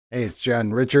Hey, it's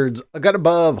John Richards. I got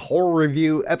above horror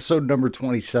review episode number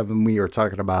 27. We are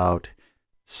talking about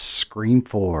Scream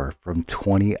 4 from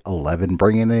 2011.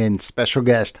 Bringing in special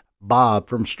guest Bob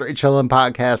from Straight Chillin'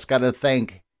 Podcast. Got to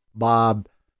thank Bob,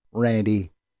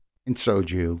 Randy, and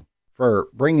Soju for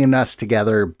bringing us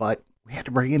together. But we had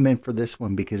to bring him in for this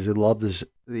one because he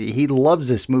loves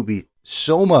this movie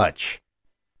so much.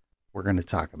 We're going to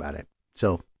talk about it.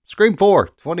 So, Scream 4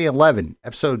 2011,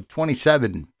 episode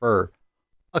 27 for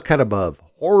A Cut Above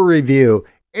horror review,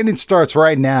 and it starts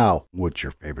right now. What's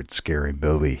your favorite scary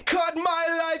movie? Cut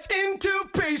my life into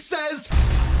pieces.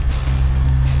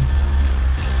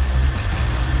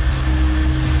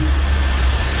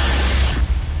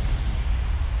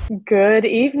 Good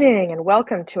evening and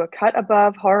welcome to A Cut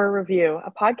Above Horror Review,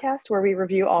 a podcast where we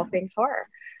review all things horror.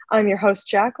 I'm your host,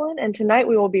 Jacqueline, and tonight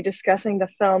we will be discussing the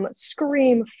film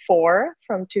Scream 4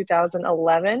 from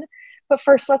 2011. But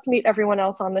first, let's meet everyone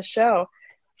else on the show.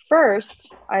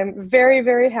 First, I'm very,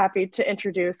 very happy to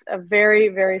introduce a very,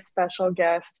 very special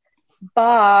guest,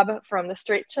 Bob from the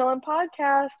Straight Chillin'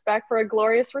 Podcast, back for a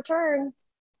glorious return.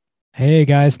 Hey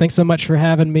guys, thanks so much for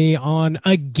having me on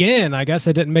again. I guess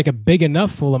I didn't make a big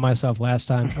enough fool of myself last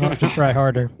time. I'll have to try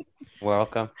harder.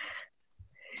 Welcome.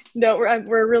 No,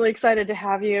 we're really excited to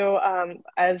have you.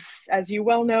 As you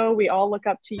well know, we all look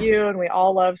up to you and we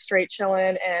all love Straight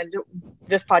Chillin', and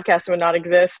this podcast would not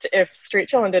exist if Straight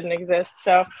Chillin' didn't exist.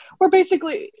 So we're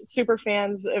basically super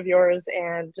fans of yours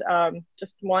and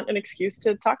just want an excuse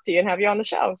to talk to you and have you on the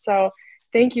show. So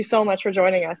thank you so much for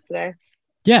joining us today.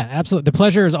 Yeah, absolutely. The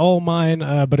pleasure is all mine.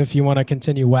 But if you want to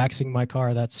continue waxing my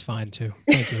car, that's fine too.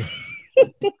 Thank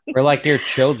you. We're like your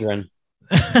children.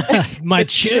 My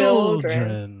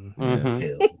children.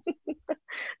 Mm-hmm.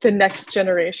 The next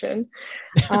generation.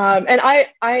 And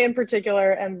I in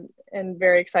particular am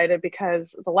very excited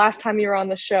because the last time you were on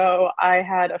the show, I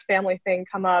had a family thing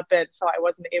come up, and so I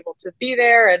wasn't able to be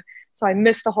there, and so I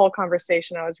missed the whole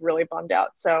conversation. I was really bummed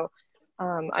out. So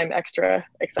I'm extra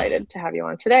excited to have you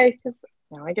on today because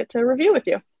now I get to review with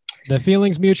you. The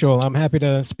feeling's mutual. I'm happy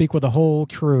to speak with the whole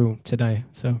crew today,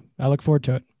 so I look forward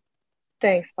to it.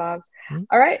 Thanks, Bob.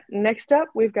 All right, next up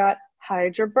we've got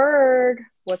Hydra Berg.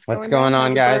 What's going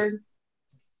on, guys? Berg?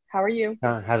 How are you?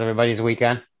 How's everybody's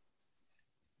weekend?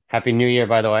 Happy New Year,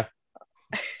 by the way.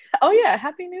 Oh yeah,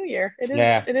 Happy New Year. It is.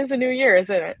 Yeah. It is a new year,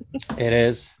 isn't it? It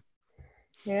is.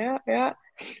 Yeah.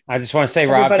 I just want to say,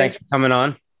 Rob, thanks for coming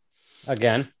on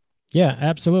again. Yeah,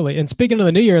 absolutely. And speaking of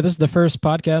the new year, this is the first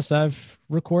podcast I've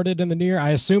recorded in the new year. I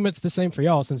assume it's the same for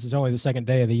y'all since it's only the second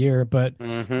day of the year, but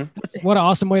what an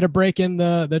awesome way to break in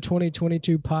the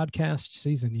 2022 podcast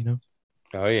season, you know?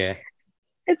 Oh yeah.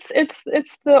 It's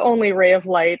the only ray of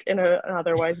light in an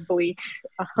otherwise bleak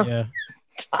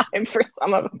time for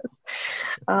some of us.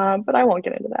 But I won't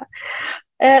get into that.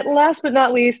 And last but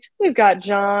not least, we've got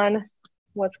John.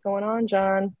 What's going on,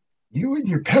 John? You and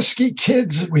your pesky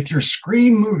kids with your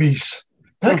Scream movies.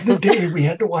 Back in the day, we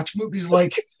had to watch movies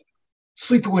like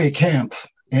Sleepaway Camp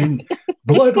and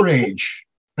Blood Rage.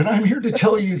 And I'm here to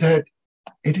tell you that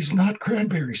it is not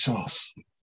cranberry sauce.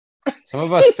 Some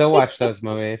of us still watch those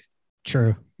movies.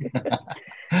 True.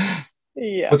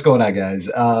 Yeah. What's going on, guys?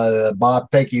 Bob,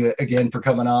 thank you again for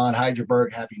coming on. Hydra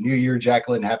Berg, Happy New Year.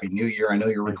 Jacqueline, Happy New Year. I know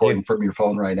you're recording from your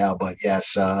phone right now, but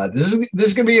yes, this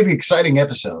is going to be an exciting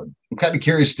episode. I'm kind of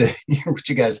curious to hear what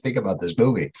you guys think about this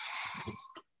movie.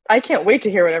 I can't wait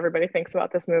to hear what everybody thinks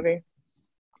about this movie.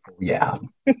 Yeah.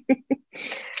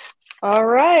 All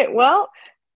right. Well,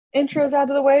 intros out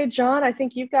of the way. John, I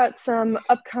think you've got some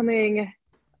upcoming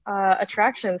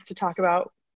attractions to talk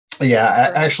about.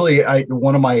 Yeah, actually,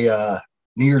 one of my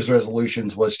New Year's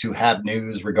resolutions was to have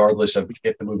news regardless of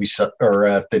if the movie sucked or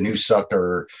if the news sucked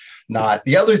or not.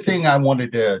 The other thing I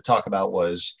wanted to talk about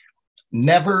was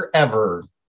never, ever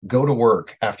go to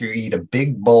work after you eat a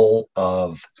big bowl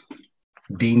of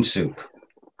bean soup,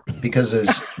 because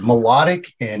as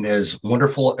melodic and as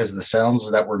wonderful as the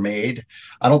sounds that were made,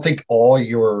 I don't think all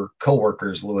your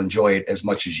coworkers will enjoy it as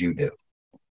much as you do.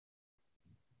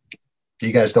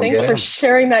 You guys don't Thanks get it? Thanks for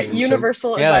sharing that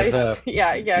universal advice.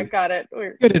 Yeah, got it.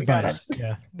 Good advice.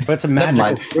 Yeah. But it's a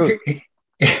magical fruit.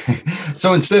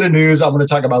 So instead of news, I'm going to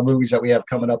talk about movies that we have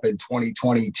coming up in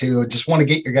 2022. Just want to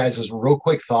get your guys' real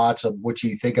quick thoughts of what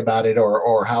you think about it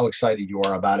or how excited you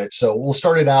are about it. So we'll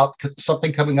start it out.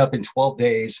 Something coming up in 12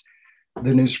 days,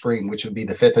 the new Scream, which would be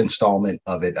the 5th installment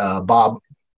of it. Bob,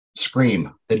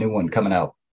 Scream, the new one coming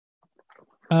out.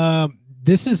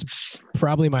 This is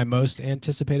probably my most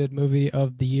anticipated movie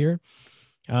of the year.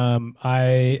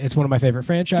 It's one of my favorite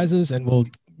franchises, and we'll,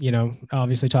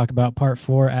 obviously talk about part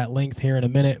 4 at length here in a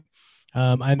minute.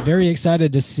 I'm very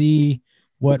excited to see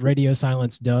what Radio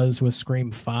Silence does with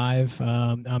Scream 5.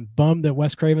 I'm bummed that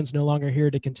Wes Craven's no longer here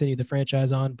to continue the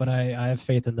franchise on, but I have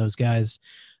faith in those guys.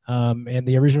 And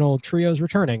the original trio's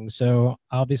returning, so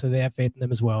obviously they have faith in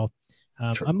them as well.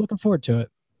 I'm looking forward to it.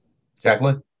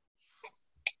 Jacqueline?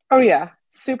 Oh, yeah.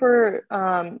 Super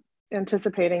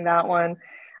anticipating that one.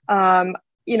 I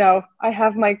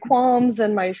have my qualms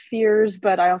and my fears,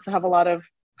 but I also have a lot of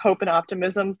hope and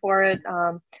optimism for it.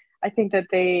 I think that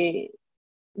they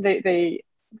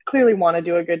clearly want to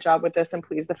do a good job with this and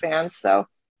please the fans. So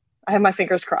I have my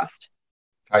fingers crossed.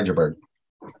 Hydraberg.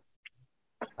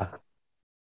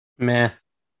 Meh.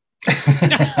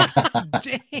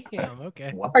 Damn.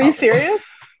 Okay. Wow. Are you serious?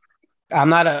 I'll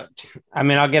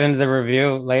get into the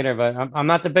review later, but I'm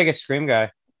not the biggest Scream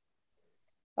guy.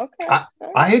 Okay.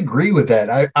 I agree with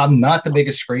that. I'm not the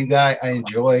biggest Scream guy. I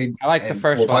like the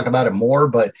first We'll one. talk about it more,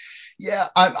 but yeah,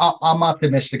 I'm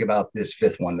optimistic about this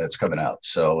fifth one that's coming out.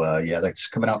 So that's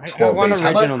coming out in 12 days.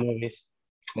 Original movies.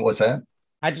 What's that?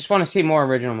 I just want to see more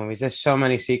original movies. There's so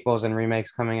many sequels and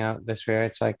remakes coming out this year.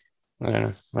 It's like, I don't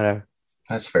know, whatever.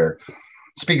 That's fair.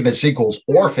 Speaking of sequels,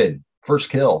 Orphan,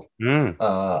 First Kill.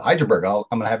 Hydraberg,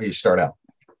 I'm going to have you start out.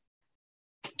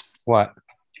 What?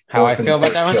 How Orphan, I feel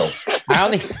about that First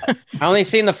one? I only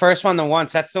seen the first one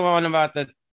once. That's the one about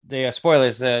the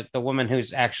spoilers. The woman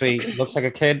who's actually looks like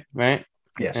a kid, right?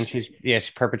 Yes. And she's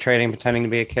pretending to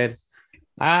be a kid.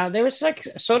 There was like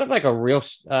sort of like a real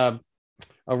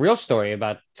story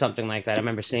about something like that. I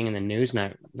remember seeing in the news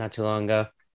not too long ago.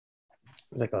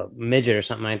 It was like a midget or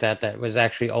something like that was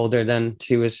actually older than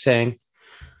she was saying.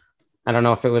 I don't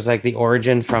know if it was like the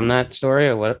origin from that story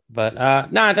or what, but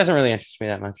no, it doesn't really interest me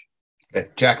that much. Okay.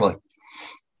 Jacqueline.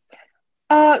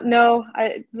 No,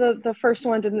 the first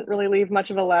one didn't really leave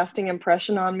much of a lasting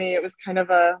impression on me. It was kind of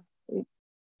a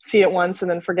see it once and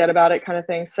then forget about it kind of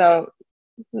thing. So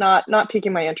not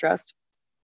piquing my interest.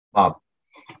 Bob.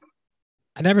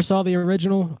 I never saw the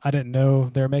original. I didn't know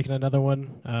they were making another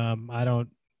one. I don't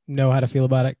know how to feel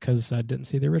about it because I didn't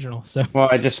see the original. So well,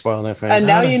 I just spoiled it for you. And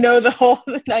now you know the whole.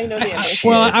 Now you know the ending.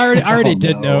 Well, I already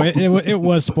did know it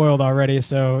was spoiled already,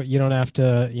 so you don't have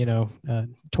to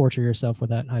torture yourself with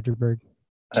that, Hydraberg.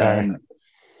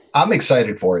 I'm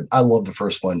excited for it. I love the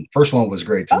first one. First one was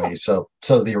great to me. So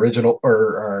the original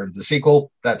or the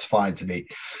sequel, that's fine to me.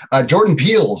 Jordan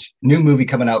Peele's new movie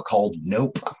coming out called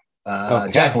Nope.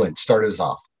 Jacqueline, start us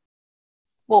off.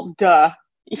 Well, duh.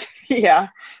 Yeah.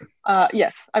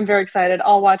 Yes, I'm very excited.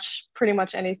 I'll watch pretty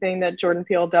much anything that Jordan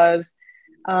Peele does.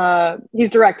 He's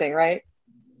directing, right?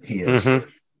 He is. Mm-hmm.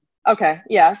 Okay,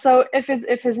 yeah. So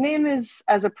if his name is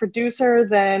as a producer,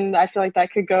 then I feel like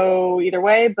that could go either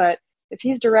way. But if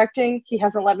he's directing, he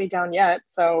hasn't let me down yet.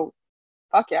 So,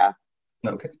 fuck yeah.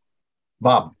 Okay,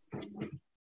 Bob.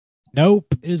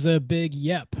 Nope is a big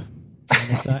yep.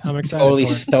 I'm excited. Totally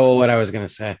for it. stole what I was gonna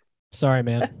say. Sorry,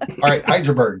 man. All right,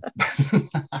 Hydraberg.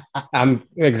 I'm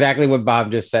exactly what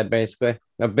Bob just said. Basically,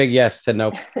 a big yes to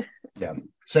Nope. Yeah,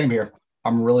 same here.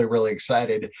 I'm really, really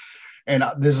excited. And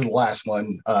this is the last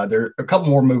one. There are a couple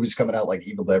more movies coming out, like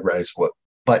Evil Dead Rise.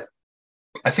 But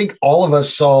I think all of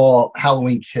us saw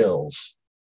Halloween Kills.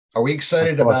 Are we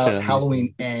excited about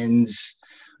Halloween Ends?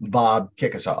 Bob,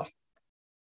 kick us off.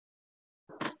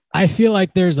 I feel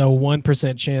like there's a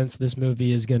 1% chance this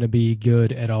movie is going to be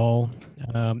good at all.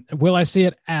 Will I see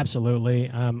it? Absolutely.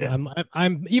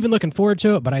 I'm even looking forward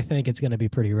to it, but I think it's going to be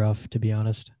pretty rough, to be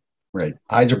honest. Right.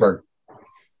 Hydraberg.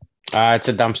 It's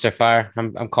a dumpster fire.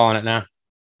 I'm calling it now.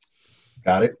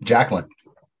 Got it. Jacqueline.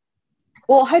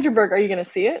 Well, Hydraberg, are you going to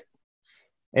see it?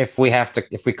 If we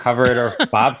cover it or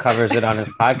Bob covers it on his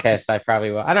podcast, I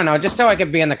probably will. I don't know. Just so I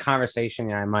could be in the conversation.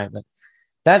 Yeah, I might, but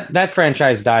that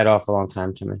franchise died off a long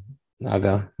time to me. I'll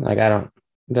go. It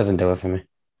doesn't do it for me.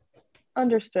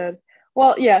 Understood.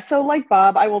 Well, yeah. So like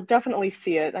Bob, I will definitely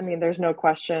see it. I mean, there's no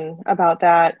question about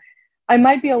that. I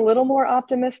might be a little more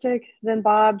optimistic than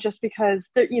Bob just because,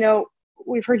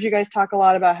 we've heard you guys talk a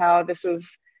lot about how this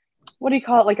was, what do you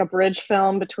call it? Like a bridge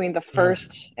film between the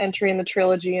first entry in the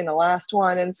trilogy and the last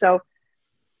one. And so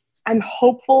I'm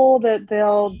hopeful that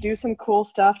they'll do some cool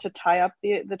stuff to tie up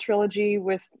the trilogy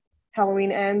with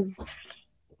Halloween Ends.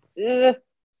 I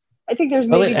think there's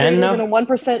maybe greater than a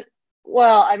 1%.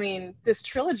 Well, I mean, this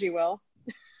trilogy will.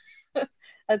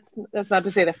 That's not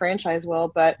to say the franchise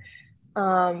will, but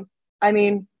I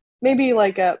mean, maybe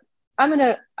like I'm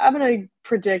gonna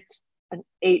predict an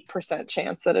 8%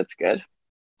 chance that it's good.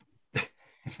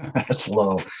 That's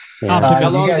low. Yeah. How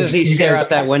long does he stare out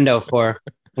that window for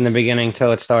in the beginning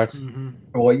till it starts?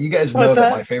 Mm-hmm. Well, you guys know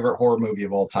that my favorite horror movie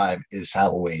of all time is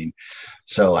Halloween.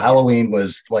 So Halloween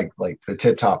was like the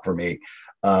tip top for me.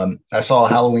 I saw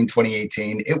Halloween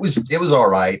 2018. It was all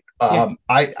right.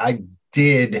 I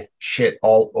did shit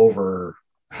all over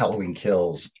Halloween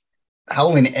Kills.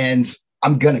 Halloween Ends,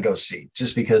 I'm gonna go see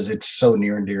just because it's so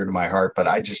near and dear to my heart. But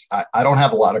I don't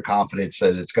have a lot of confidence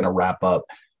that it's gonna wrap up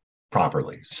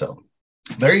properly. So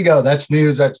there you go. That's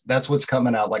news. That's what's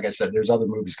coming out. Like I said, there's other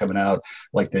movies coming out,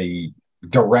 like the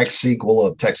direct sequel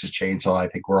of Texas Chainsaw. I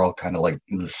think we're all kind of like,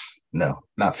 no,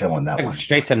 not feeling that one.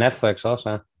 Straight to Netflix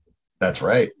also. That's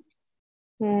right.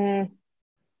 That's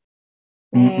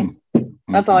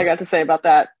all I got to say about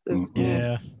that.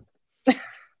 Yeah.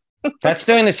 That's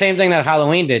doing the same thing that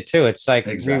Halloween did too. It's like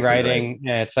rewriting. Right.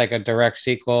 Yeah, it's like a direct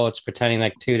sequel. It's pretending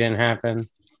like 2 didn't happen.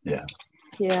 Yeah.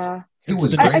 It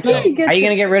was I great. think How are you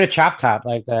going to get rid of Chop Top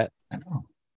like that? I know.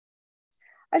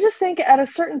 I just think at a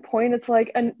certain point, it's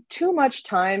like too much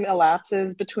time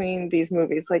elapses between these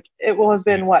movies. Like it will have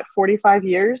been 45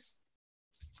 years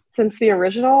since the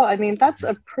original. I mean, that's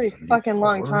a pretty fucking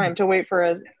long time to wait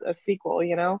for a sequel,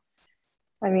 you know?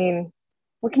 I mean,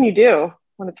 what can you do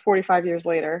when it's 45 years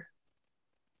later?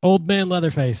 Old man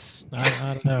Leatherface.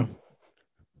 I don't know.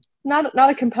 Not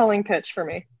a compelling pitch for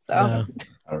me. So No.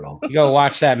 I don't know. You go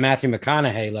watch that Matthew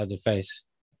McConaughey Leatherface.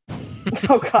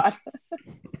 Oh God.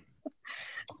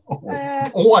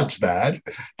 Watch that.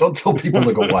 Don't tell people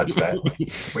to go watch that.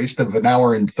 Waste of an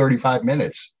hour and 35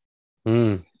 minutes.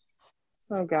 Oh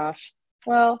gosh.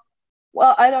 Well,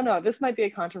 I don't know. This might be a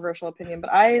controversial opinion,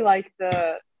 but I like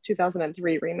the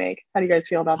 2003 remake. How do you guys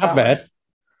feel about that? Not bad.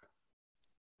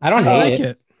 I don't I hate like it.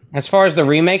 it. As far as the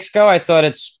remakes go, I thought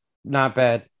it's not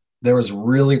bad. There was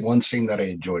really one scene that I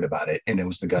enjoyed about it, and it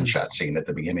was the gunshot scene at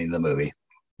the beginning of the movie.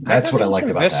 That's what I liked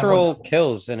about that visceral one.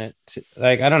 kills in it.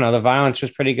 Like, I don't know, the violence was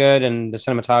pretty good and the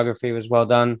cinematography was well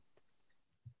done.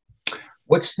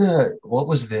 What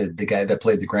was the guy that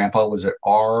played the grandpa? Was it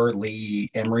R. Lee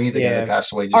Emery, the guy that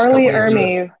passed away? R. Lee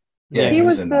Ermey. Yeah, he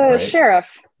was the sheriff.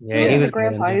 Yeah, he was the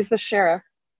grandpa. He was the sheriff.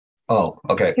 Oh,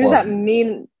 okay. He was that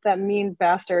mean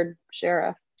bastard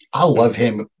sheriff. I love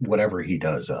him, whatever he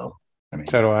does, though. I mean,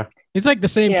 so do I. He's like the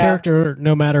same character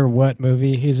no matter what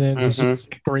movie he's in. He's Mhm. just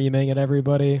screaming at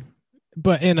everybody,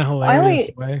 but in a hilarious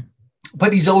way.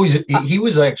 But he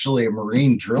was actually a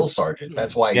Marine drill sergeant.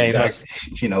 That's why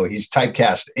he's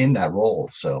typecast in that role.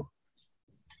 So,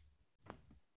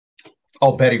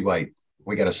 Betty White.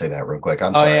 We got to say that real quick.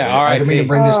 I'm sorry. I didn't mean to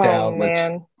bring this down.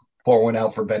 Let's pour one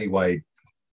out for Betty White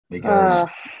because,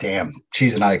 damn,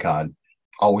 she's an icon.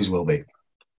 Always will be.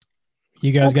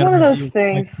 You guys got one of those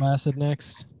things. Placid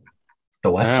next.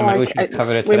 The what? Maybe we should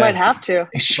cover it today. We might have to.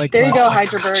 There you go,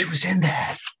 Hydraberg. She was in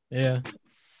that. Yeah.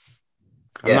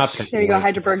 Yes. There you go,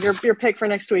 Hydraberg. Your pick for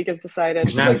next week is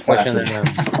decided. Not pushing it down.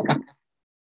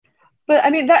 But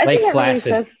I mean, I think that really Placid.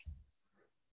 says,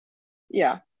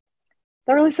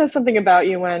 that really says something about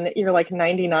you when you're like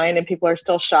 99 and people are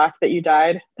still shocked that you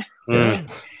died.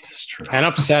 That's true. And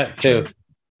upset too.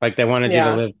 Like they wanted you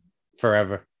to live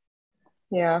forever.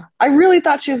 Yeah. I really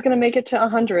thought she was going to make it to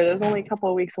 100. It was only a couple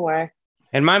of weeks away.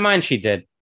 In my mind, she did.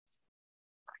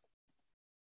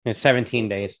 It's 17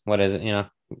 days. What is it?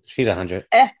 She's 100.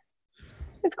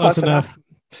 It's close enough.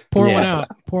 Pour one out.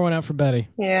 Pour one out for Betty.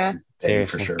 Yeah. Betty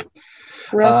for sure.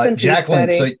 Rest in peace, Jacqueline,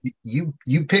 Betty. so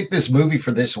you picked this movie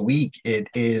for this week. It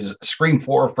is Scream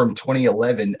 4 from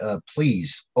 2011.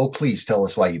 Please tell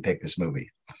us why you picked this movie.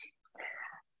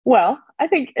 Well, I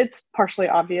think it's partially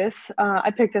obvious.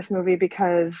 I picked this movie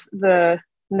because the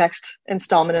next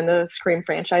installment in the Scream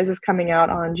franchise is coming out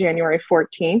on January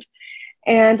 14th.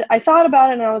 And I thought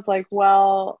about it and I was like,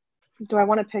 well, do I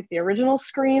want to pick the original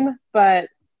Scream? But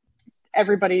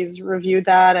everybody's reviewed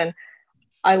that and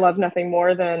I love nothing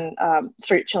more than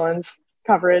Straight Chillin's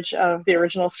coverage of the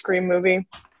original Scream movie.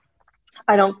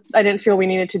 I didn't feel we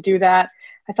needed to do that.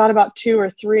 I thought about 2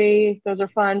 or 3. Those are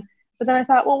fun. But then I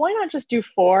thought, well, why not just do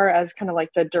 4 as kind of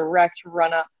like the direct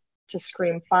run-up to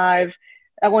Scream 5?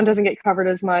 That one doesn't get covered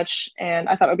as much, and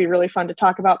I thought it would be really fun to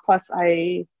talk about. Plus,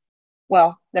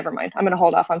 never mind. I'm going to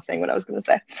hold off on saying what I was going to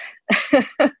say.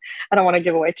 I don't want to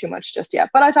give away too much just yet.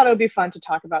 But I thought it would be fun to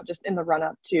talk about just in the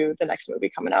run-up to the next movie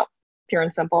coming out, pure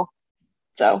and simple.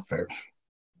 So, fair.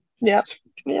 Yep.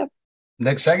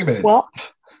 Next segment. Well,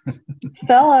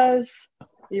 fellas,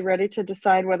 you ready to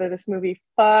decide whether this movie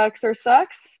fucks or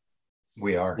sucks?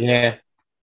 We are. Yeah.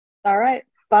 All right,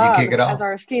 Bob, you kick it off. as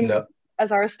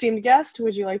our esteemed guest,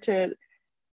 would you like to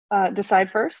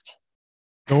decide first?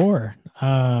 Sure.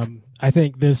 I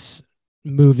think this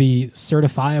movie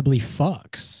certifiably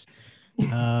fucks.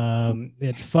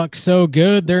 It fucks so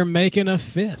good they're making a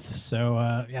 5th. So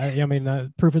I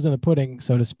mean, proof is in the pudding,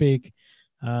 so to speak.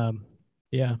 I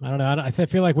don't know. I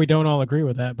feel like we don't all agree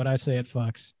with that, but I say it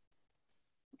fucks.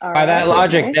 By that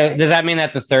logic, does that mean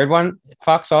that the third one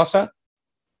fucks also?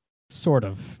 Sort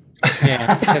of.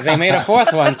 Yeah, because they made a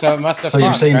fourth one, so it must have. So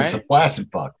you're saying right? it's a flaccid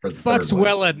fuck for the Fucks third one.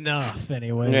 well enough,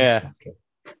 anyways. Yeah.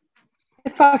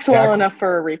 It fucks well enough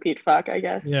for a repeat fuck, I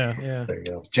guess. Yeah, yeah. There you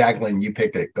go. Jacqueline, you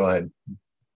picked it. Go ahead.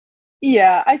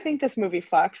 Yeah, I think this movie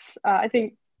fucks. I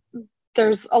think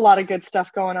there's a lot of good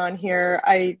stuff going on here.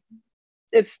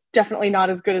 It's definitely not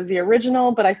as good as the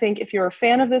original, but I think if you're a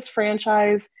fan of this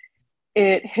franchise,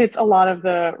 it hits a lot of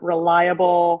the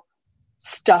reliable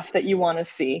stuff that you want to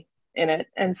see in it.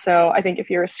 And so I think if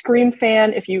you're a Scream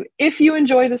fan, if you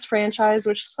enjoy this franchise,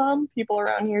 which some people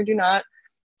around here do not,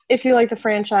 if you like the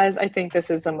franchise, I think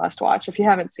this is a must watch. If you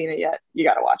haven't seen it yet, you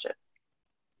got to watch it.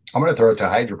 I'm going to throw it to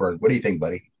Hydraberg. What do you think,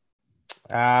 buddy?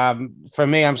 For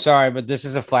me, I'm sorry, but this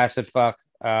is a flaccid fuck.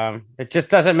 It just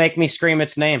doesn't make me scream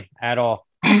its name at all.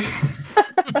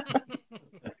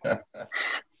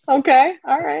 Okay,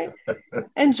 all right.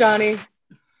 And Johnny,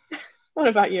 what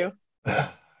about you?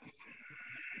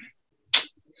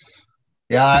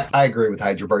 Yeah, I agree with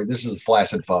Hydraberg. This is a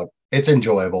flaccid fuck. It's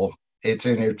enjoyable. It's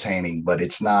entertaining, but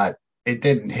it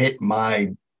didn't hit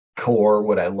my core,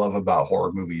 what I love about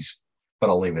horror movies, but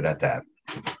I'll leave it at that.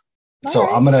 So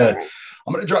I'm gonna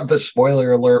drop the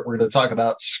spoiler alert. We're gonna talk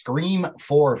about Scream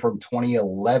 4 from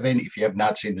 2011. If you have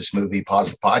not seen this movie,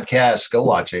 pause the podcast, go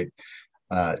watch it,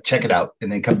 check it out,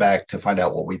 and then come back to find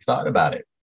out what we thought about it.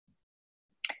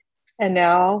 And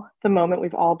now the moment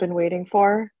we've all been waiting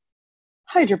for,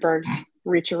 Hydraberg's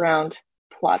reach around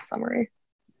plot summary.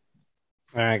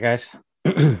 All right, guys.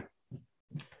 The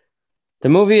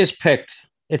movie is picked.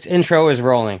 Its intro is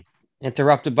rolling,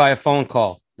 interrupted by a phone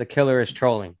call. The killer is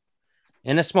trolling.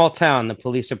 In a small town, the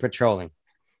police are patrolling.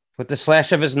 With the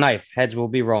slash of his knife, heads will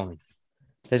be rolling.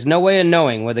 There's no way of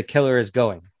knowing where the killer is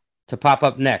going. To pop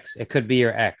up next, it could be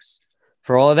your ex.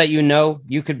 For all that you know,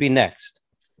 you could be next.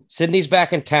 Sydney's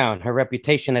back in town. Her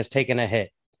reputation has taken a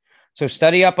hit. So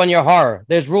study up on your horror.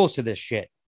 There's rules to this shit.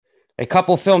 A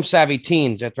couple film-savvy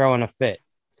teens are throwing a fit.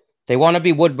 They want to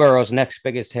be Woodborough's next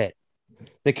biggest hit.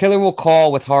 The killer will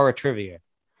call with horror trivia.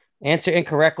 Answer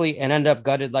incorrectly and end up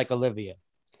gutted like Olivia.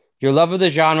 Your love of the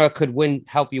genre could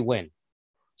help you win.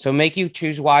 So make you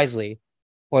choose wisely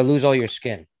or lose all your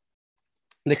skin.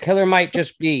 The killer might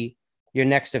just be your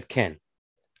next of kin.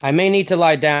 I may need to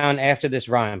lie down after this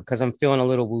rhyme because I'm feeling a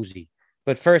little woozy.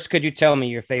 But first, could you tell me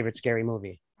your favorite scary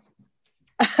movie?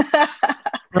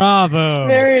 Bravo.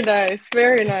 Very nice.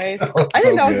 Very nice. I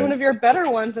think that was good. one of your better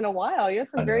ones in a while. You had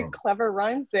some very clever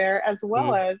rhymes there, as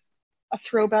well as a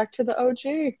throwback to the OG.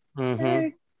 Mm-hmm.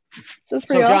 Hey, this is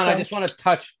pretty John, awesome. I just want to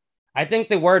touch. I think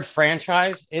the word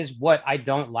franchise is what I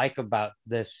don't like about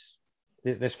this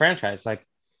franchise. Like,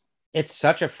 it's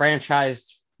such a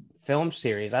franchised film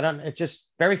series. It's just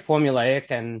very formulaic,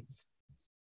 and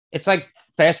it's like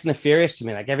Fast and the Furious to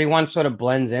me. Like, everyone sort of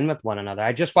blends in with one another.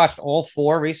 I just watched all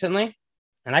 4 recently,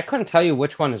 and I couldn't tell you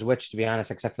which one is which, to be honest,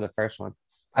 except for the first one.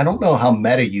 I don't know how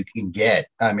meta you can get.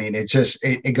 I mean, it's just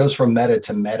it goes from meta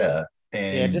to meta,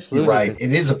 and you're right,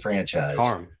 it is a franchise.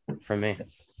 Charm for me.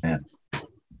 Yeah.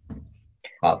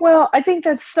 Well, I think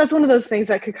that's one of those things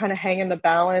that could kind of hang in the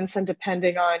balance, and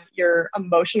depending on your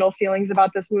emotional feelings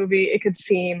about this movie, it could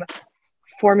seem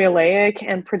formulaic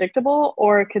and predictable,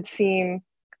 or it could seem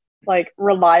like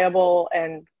reliable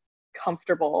and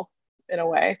comfortable in a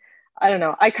way. I don't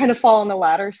know. I kind of fall on the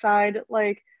latter side.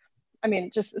 Like, I mean,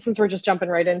 just since we're just jumping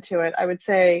right into it, I would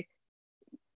say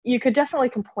you could definitely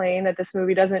complain that this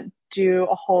movie doesn't do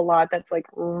a whole lot that's like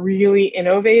really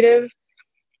innovative.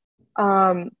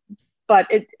 But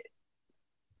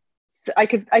I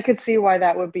could see why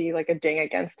that would be like a ding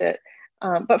against it.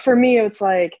 But for me, it's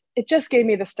like, it just gave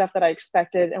me the stuff that I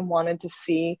expected and wanted to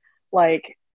see.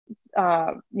 Like,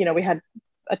 we had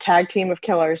a tag team of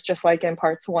killers, just like in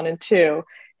parts 1 and 2.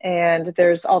 And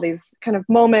there's all these kind of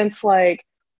moments like,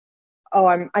 oh,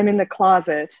 I'm in the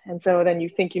closet. And so then you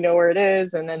think you know where it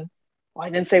is. And then, well, I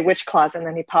didn't say which closet. And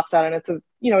then he pops out and it's a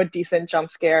decent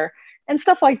jump scare. And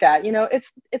stuff like that.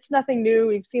 It's nothing new.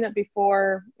 We've seen it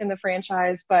before in the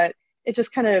franchise, but it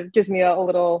just kind of gives me a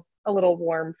little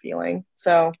warm feeling.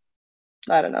 So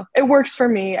I don't know. It works for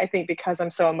me, I think, because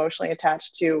I'm so emotionally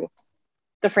attached to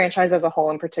the franchise as a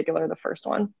whole, in particular, the first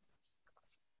one.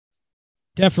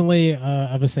 Definitely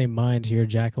of the same mind here,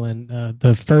 Jacqueline.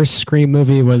 The first Scream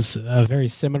movie was a very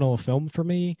seminal film for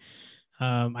me.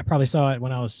 I probably saw it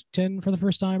when I was 10 for the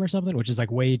first time or something, which is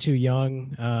like way too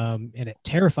young. And it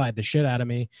terrified the shit out of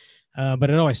me. But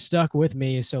it always stuck with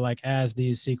me. So like, as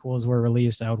these sequels were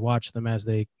released, I would watch them as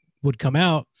they would come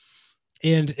out.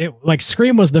 And it like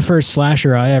Scream was the first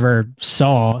slasher I ever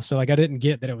saw. So like, I didn't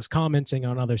get that it was commenting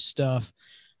on other stuff.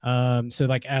 So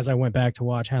like as I went back to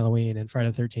watch Halloween and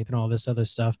Friday the 13th and all this other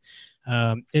stuff,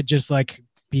 it just like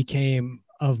became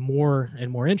of more and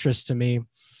more interest to me.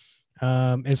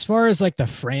 As far as like the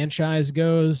franchise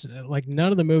goes, like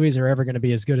none of the movies are ever going to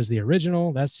be as good as the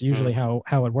original. That's usually how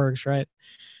it works, right?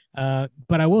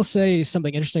 But I will say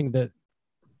something interesting, that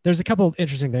there's a couple of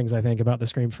interesting things I think about the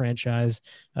Scream franchise.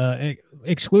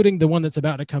 Excluding the one that's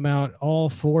about to come out, all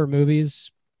 4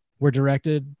 movies were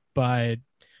directed by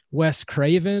Wes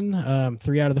Craven.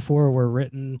 3 out of the 4 were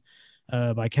written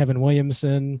by Kevin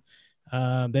Williamson.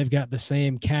 They've got the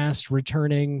same cast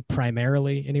returning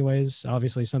primarily anyways.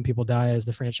 Obviously some people die as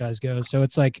the franchise goes, so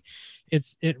it's like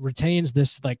it retains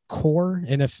this like core,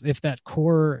 and if that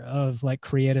core of like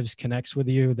creatives connects with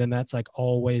you, then that's like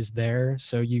always there,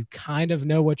 so you kind of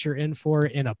know what you're in for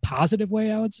in a positive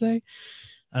way, I would say.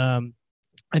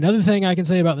 Another thing I can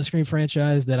say about the Scream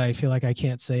franchise that I feel like I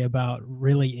can't say about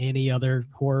really any other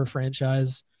horror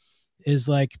franchise is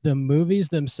like the movies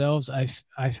themselves. I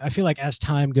feel like as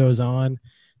time goes on,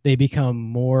 they become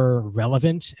more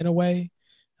relevant in a way.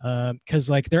 Because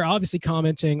like they're obviously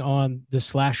commenting on the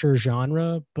slasher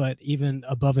genre, but even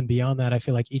above and beyond that, I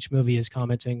feel like each movie is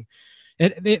commenting.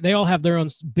 They all have their own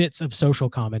bits of social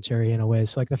commentary in a way.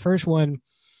 So like the first one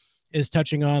is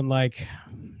touching on like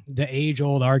the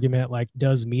age-old argument, like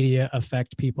does media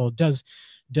affect people? Does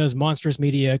monstrous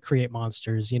media create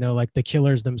monsters? You know, like the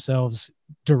killers themselves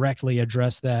directly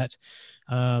address that.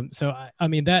 So I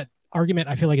mean, that argument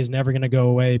I feel like is never going to go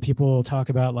away. People talk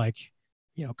about like,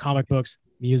 you know, comic books,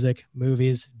 music,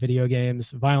 movies, video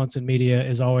games, violence in media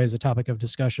is always a topic of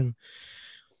discussion.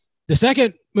 The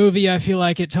second movie, I feel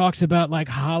like it talks about like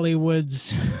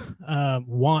Hollywood's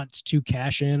want to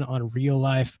cash in on real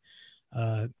life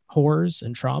horrors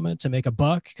and trauma to make a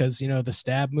buck, because you know the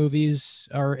stab movies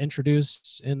are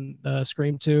introduced in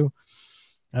Scream 2.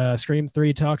 Scream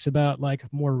 3 talks about like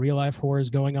more real life horrors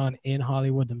going on in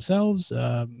Hollywood themselves,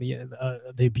 the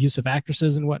abuse of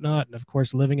actresses and whatnot, and of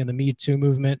course living in the Me Too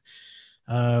movement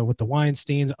with the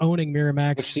Weinsteins owning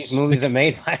Miramax. Which these movies are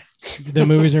made by. The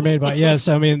movies are made by, yes.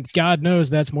 I mean, God knows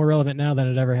that's more relevant now than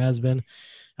it ever has been.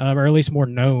 Or at least more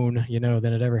known, you know,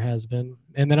 than it ever has been.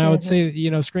 And then I would say, you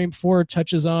know, Scream 4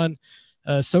 touches on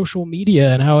social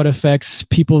media and how it affects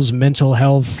people's mental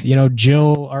health. You know,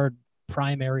 Jill, our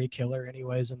primary killer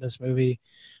anyways in this movie,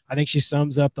 I think she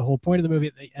sums up the whole point of the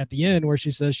movie at the end, where she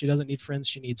says she doesn't need friends,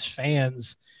 she needs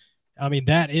fans. I mean,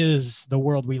 that is the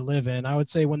world we live in. I would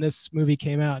say when this movie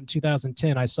came out in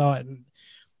 2010, I saw it, and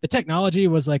the technology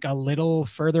was like a little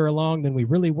further along than we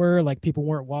really were. Like people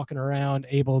weren't walking around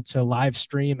able to live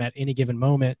stream at any given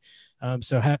moment.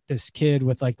 So have this kid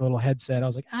with like the little headset. I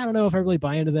was like, I don't know if I really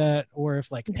buy into that, or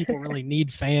if like people really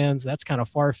need fans. That's kind of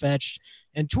far-fetched.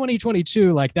 In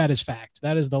 2022, like that is fact.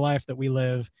 That is the life that we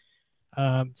live.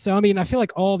 So, I mean, I feel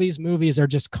like all these movies are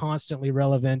just constantly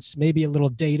relevant, maybe a little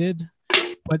dated,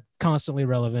 but constantly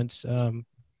relevant. So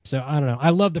I don't know.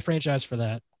 I love the franchise for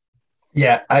that.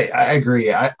 Yeah, I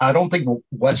agree. I don't think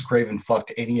Wes Craven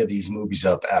fucked any of these movies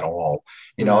up at all.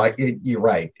 You know, you're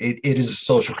right. It is a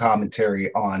social commentary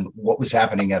on what was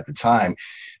happening at the time.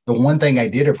 The one thing I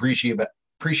did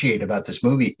appreciate about this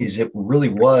movie is it really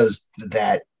was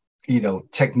that, you know,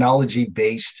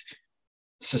 technology-based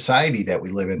society that we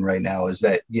live in right now, is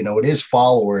that, you know, it is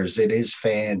followers, it is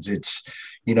fans. It's,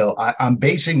 you know, I'm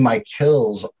basing my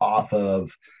kills off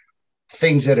of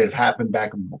things that have happened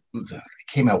back.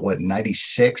 Came out what,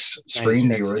 96, Scream,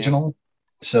 the original.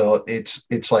 Yeah. So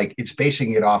it's like it's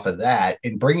basing it off of that,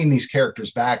 and bringing these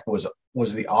characters back was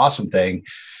the awesome thing.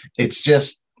 It's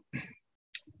just,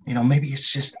 you know, maybe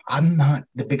it's just I'm not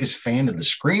the biggest fan of the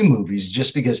Scream movies,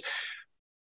 just because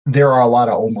there are a lot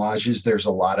of homages. There's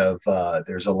a lot of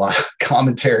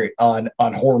commentary on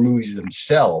horror movies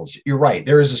themselves. You're right.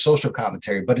 There is a social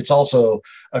commentary, but it's also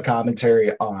a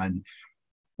commentary on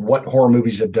what horror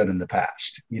movies have done in the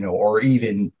past, you know, or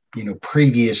even, you know,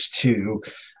 previous to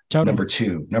number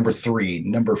 2, number 3,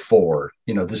 number 4,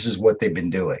 you know, this is what they've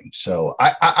been doing. So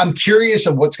I'm curious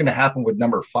of what's going to happen with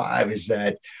number 5, is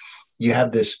that you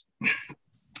have this,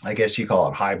 I guess you call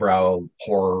it highbrow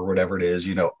horror, whatever it is,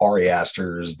 you know, Ari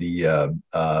Aster's, the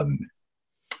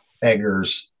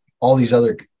Eggers, all these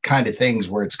other kind of things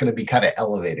where it's going to be kind of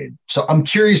elevated. So I'm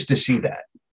curious to see that.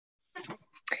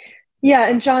 Yeah,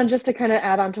 and John, just to kind of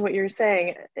add on to what you're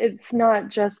saying, it's not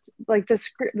just like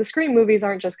the Scream movies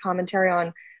aren't just commentary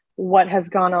on what has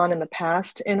gone on in the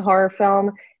past in horror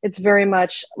film. It's very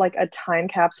much like a time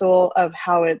capsule of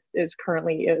how it is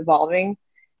currently evolving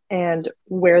and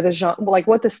where the genre, like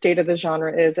what the state of the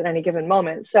genre is at any given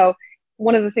moment. So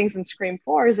one of the things in Scream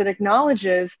 4 is it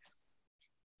acknowledges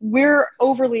we're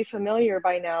overly familiar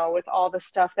by now with all the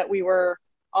stuff that we were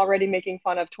already making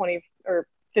fun of 20 or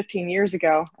 15 years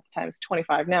ago. At the time it's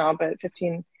 25 now, but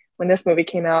 15 when this movie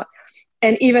came out.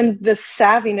 And even the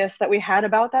savviness that we had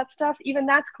about that stuff, even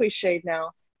that's cliched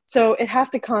now. So it has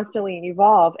to constantly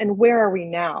evolve. And where are we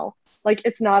now? Like,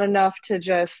 it's not enough to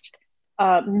just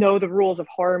know the rules of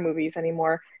horror movies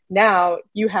anymore. Now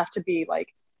you have to be like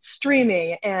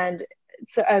streaming. And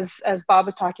so as Bob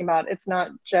was talking about, it's not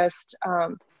just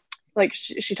like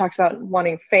she talks about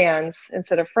wanting fans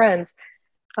instead of friends.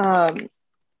 Whoa,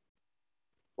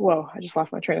 I just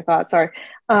lost my train of thought. Sorry.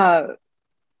 But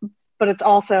it's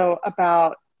also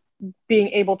about being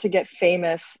able to get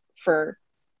famous for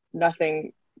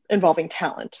nothing involving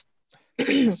talent.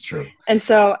 That's true. And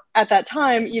so at that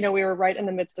time, we were right in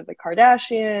the midst of the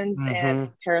Kardashians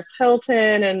and Paris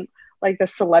Hilton and like the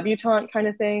celebutante kind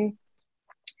of thing.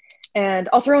 And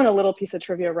I'll throw in a little piece of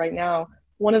trivia right now.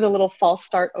 One of the little false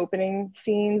start opening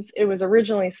scenes, it was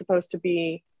originally supposed to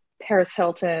be Paris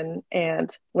Hilton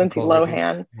and Lindsay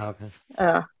Lohan. Okay.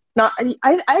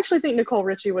 I actually think Nicole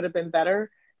Richie would have been better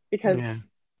because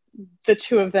the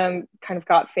two of them kind of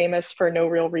got famous for no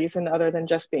real reason other than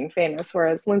just being famous.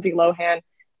 Whereas Lindsay Lohan,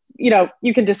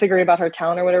 you can disagree about her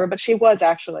talent or whatever, but she was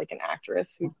actually like an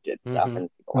actress who did stuff. And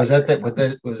was that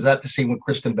the scene with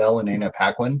Kristen Bell and Anna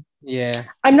Paquin? Yeah.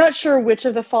 I'm not sure which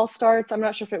of the false starts. I'm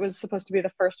not sure if it was supposed to be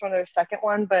the first one or the second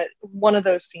one, but one of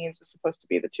those scenes was supposed to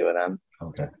be the two of them.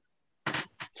 Okay.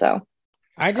 So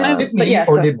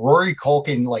did Rory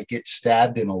Culkin like get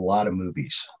stabbed in a lot of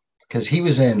movies? Because he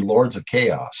was in Lords of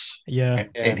Chaos. Yeah.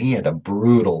 And he had a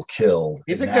brutal kill.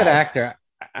 He's a good actor.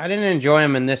 I didn't enjoy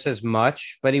him in this as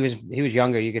much, but he was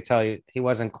younger. You could tell he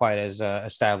wasn't quite as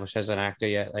established as an actor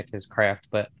yet, like his craft,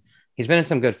 but he's been in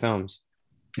some good films.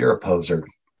 You're a poser.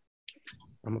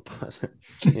 I'm a poser.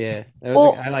 Yeah.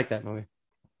 I like that movie.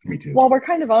 Me too. While we're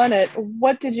kind of on it,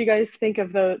 what did you guys think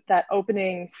of that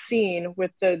opening scene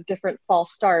with the different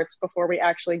false starts before we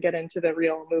actually get into the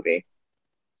real movie?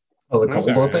 Oh, the cold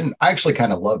open? I actually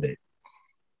kind of loved it.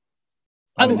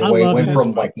 I mean, the way it went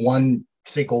from like one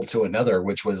sequel to another,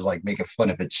 which was like making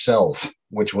fun of itself,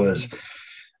 which was,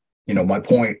 my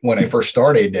point when I first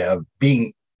started,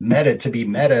 being meta to be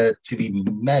meta to be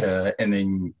meta, and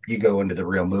then you go into the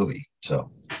real movie.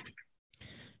 So.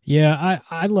 Yeah,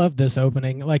 I love this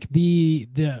opening. Like the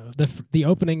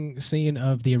opening scene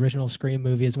of the original Scream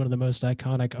movie is one of the most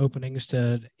iconic openings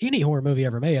to any horror movie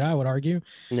ever made, I would argue.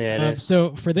 Yeah.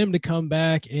 So for them to come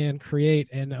back and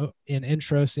create an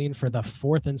intro scene for the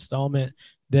fourth installment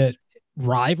that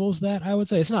rivals that, I would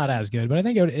say it's not as good, but I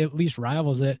think it at least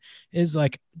rivals it, is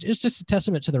like it's just a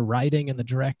testament to the writing and the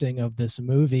directing of this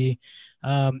movie.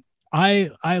 I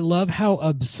love how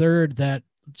absurd that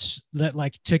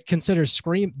like to consider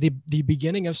Scream, the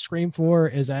beginning of Scream 4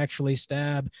 is actually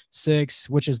Stab 6,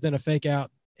 which is then a fake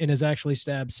out, and is actually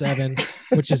Stab 7,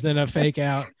 which is then a fake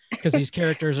out, because these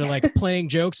characters are like playing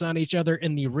jokes on each other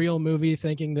in the real movie,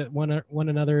 thinking that one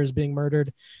another is being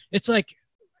murdered. It's like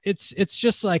it's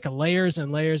just like layers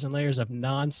and layers and layers of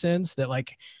nonsense that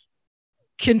like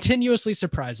continuously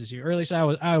surprises you. Or at least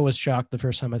I was shocked the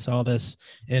first time I saw this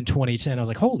in 2010. I was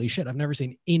like, holy shit, I've never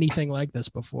seen anything like this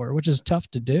before, which is tough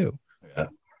to do.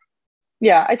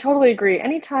 Yeah, I totally agree.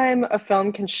 Anytime a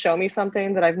film can show me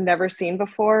something that I've never seen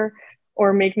before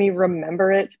or make me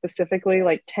remember it specifically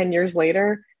like 10 years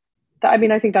later, I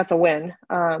think that's a win.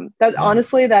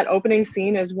 Honestly, that opening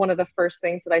scene is one of the first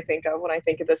things that I think of when I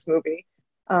think of this movie.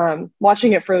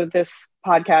 Watching it for this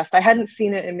podcast, I hadn't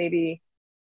seen it in maybe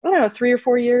 3 or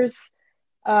 4 years.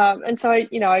 And so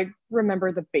I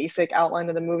remember the basic outline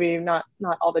of the movie, not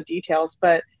all the details,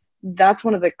 but that's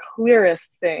one of the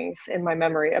clearest things in my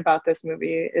memory about this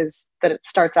movie is that it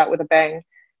starts out with a bang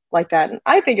like that. And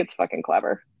I think it's fucking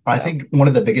clever. I think one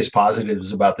of the biggest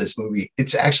positives about this movie,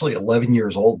 it's actually 11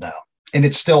 years old now, and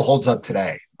it still holds up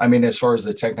today. I mean, as far as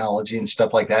the technology and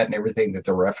stuff like that and everything that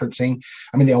they're referencing,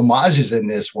 I mean, the homages in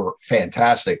this were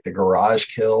fantastic. The garage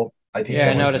kill, I think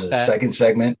that was the second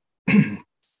segment.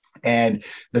 And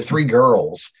the three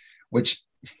girls, which,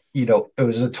 it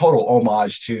was a total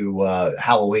homage to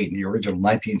Halloween, the original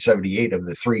 1978 of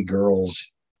the three girls.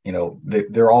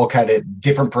 They're all kind of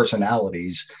different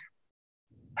personalities.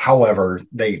 However,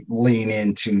 they lean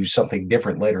into something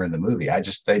different later in the movie. I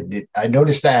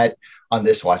noticed that on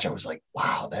this watch. I was like,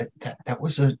 wow, that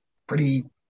was a pretty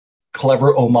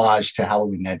clever homage to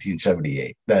Halloween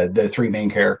 1978. The three main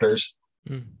characters,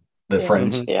 the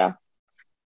friends. Mm-hmm. Yeah.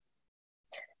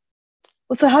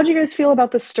 Well, so how do you guys feel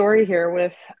about the story here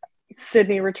with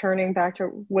Sydney returning back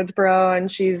to Woodsboro, and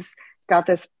she's got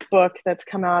this book that's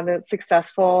come out and it's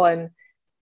successful, and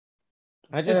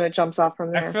then it jumps off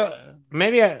from there? I feel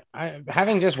maybe I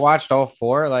having just watched all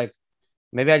four, like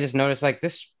maybe I just noticed like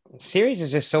this series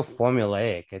is just so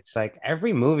formulaic. It's like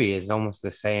every movie is almost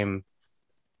the same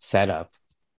setup.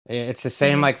 It's the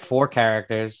same like four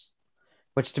characters,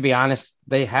 which to be honest,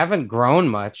 they haven't grown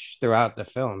much throughout the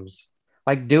films.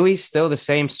 Like Dewey's still the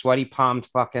same sweaty palmed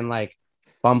fucking like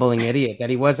bumbling idiot that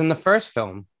he was in the first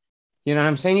film. You know what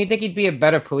I'm saying? You'd think he'd be a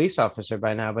better police officer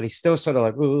by now, but he's still sort of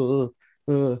like, ooh,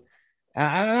 ooh.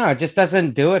 I don't know. It just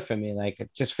doesn't do it for me. Like, I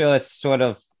just feel it's sort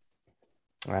of,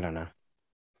 I don't know.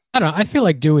 I don't know. I feel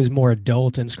like Dewey is more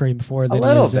adult in Scream 4 than he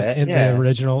little is bit, in yeah. the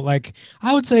original. Like,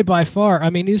 I would say by far. I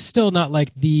mean, he's still not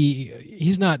like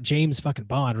he's not James fucking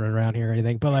Bond running around here or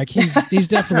anything, but like he's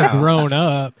definitely No. grown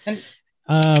up.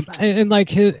 And like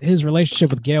his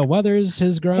relationship with Gail Weathers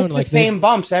has grown. It's like the same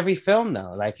bumps every film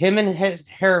though. Like him and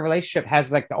her relationship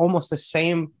has like almost the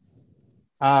same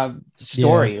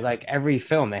story. Yeah. Like every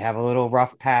film, they have a little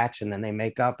rough patch and then they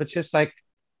make up. It's just like,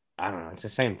 I don't know. It's the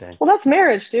same thing. Well, that's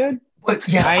marriage, dude. But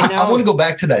yeah, I want to go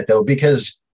back to that though,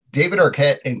 because David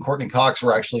Arquette and Courtney Cox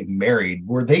were actually married.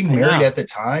 Were they married at the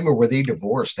time, or were they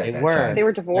divorced at that time? They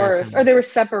were divorced, or they were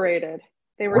separated.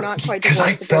 They were not quite divorced.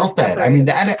 Because I felt that. I mean,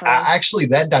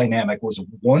 that dynamic was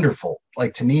wonderful.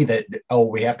 Like to me, that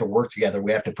we have to work together.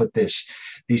 We have to put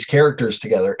these characters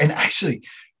together. And actually,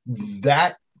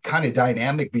 that kind of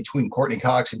dynamic between Courtney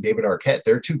Cox and David Arquette,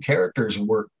 their two characters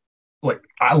were like,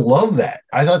 I love that.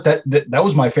 I thought that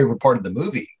was my favorite part of the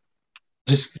movie.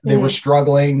 Just they were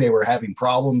struggling, they were having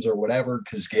problems or whatever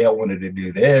because Gail wanted to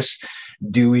do this.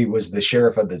 Dewey was the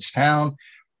sheriff of this town,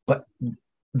 but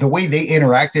the way they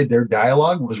interacted, their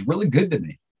dialogue was really good to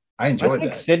me. I enjoyed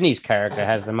that. Sydney's character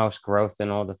has the most growth in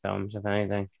all the films, if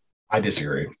anything. I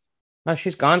disagree. No,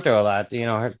 she's gone through a lot. You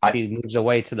know, she moves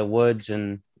away to the woods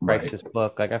and writes this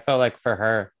book. Like I felt like for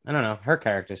her, I don't know, her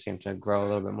character seemed to grow a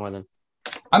little bit more than.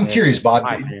 I'm curious,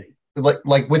 Bob.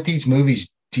 Like with these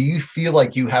movies, do you feel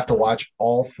like you have to watch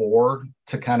all four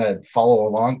to kind of follow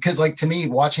along? Because like to me,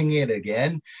 watching it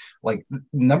again, like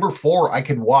number 4, I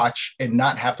could watch and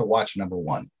not have to watch number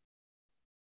 1.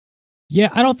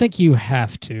 Yeah, I don't think you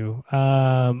have to.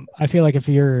 I feel like if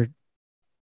you're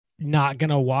not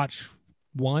gonna watch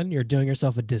 1, you're doing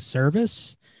yourself a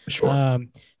disservice. Sure.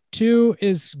 2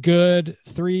 is good,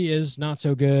 3 is not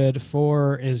so good,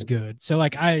 4 is good. So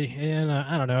like I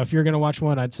don't know, if you're gonna watch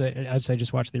 1, I'd say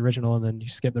just watch the original and then you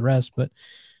skip the rest. But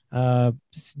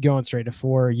going straight to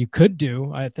 4, you could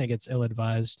do. I think it's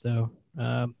ill-advised though.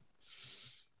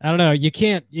 I don't know. You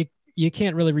can't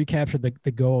really recapture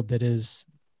the gold that is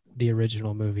the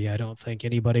original movie. I don't think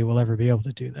anybody will ever be able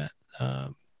to do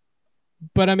that.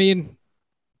 But I mean,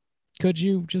 could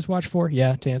you just watch 4?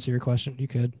 Yeah, to answer your question, you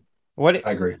could. I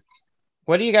agree.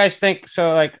 What do you guys think?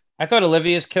 So, like, I thought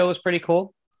Olivia's kill was pretty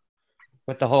cool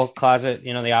with the whole closet,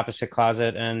 you know, the opposite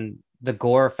closet, and the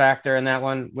gore factor in that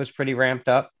one was pretty ramped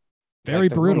up. Very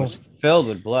brutal. Was filled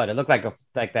with blood. It looked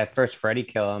like that first Freddy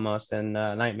kill almost in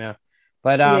Nightmare.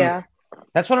 But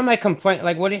that's one of my complaints.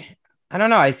 Like, I don't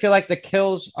know. I feel like the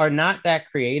kills are not that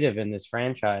creative in this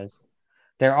franchise.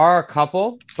 There are a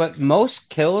couple, but most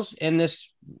kills in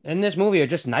this movie are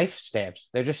just knife stabs.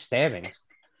 They're just stabbings.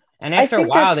 And after a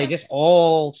while, they just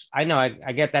all. I know. I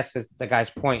get that's the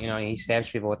guy's point. You know, he stabs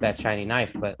people with that shiny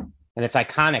knife, and it's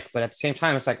iconic. But at the same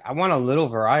time, it's like I want a little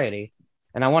variety,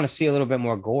 and I want to see a little bit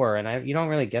more gore, and you don't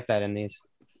really get that in these.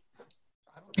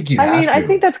 I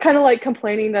think that's kind of like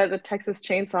complaining that the Texas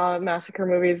Chainsaw Massacre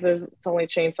movies, it's only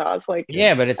chainsaws. Like,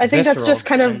 yeah, but I think that's just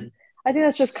kind of. I think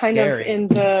that's just kind of in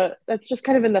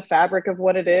the fabric of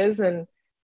what it is, and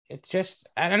it's just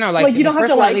I don't know. Like you don't have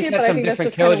to like it, but I think that's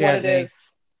just kind of what it is.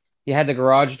 You had the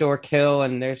garage door kill,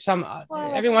 and there's some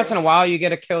every once in a while you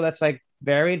get a kill that's like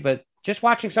varied, but just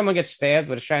watching someone get stabbed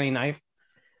with a shiny knife,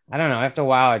 I don't know. After a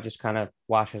while, it just kind of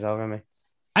washes over me.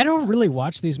 I don't really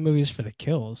watch these movies for the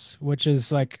kills, which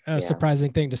is like a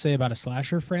surprising thing to say about a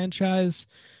slasher franchise.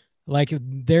 Like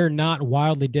they're not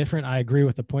wildly different. I agree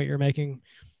with the point you're making.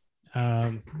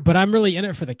 But I'm really in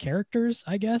it for the characters,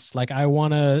 I guess. Like I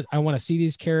want to see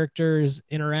these characters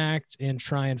interact and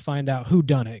try and find out who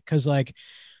done it. Cause like,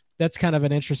 that's kind of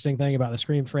an interesting thing about the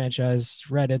Scream franchise,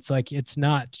 Red. It's like, it's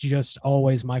not just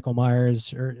always Michael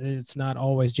Myers or it's not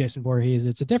always Jason Voorhees.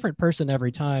 It's a different person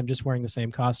every time, just wearing the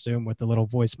same costume with the little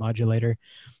voice modulator.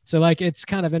 So like, it's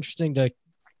kind of interesting to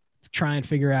try and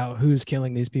figure out who's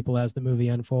killing these people as the movie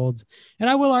unfolds. And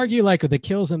I will argue like the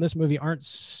kills in this movie aren't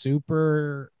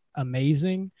super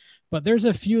amazing, but there's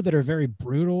a few that are very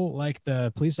brutal, like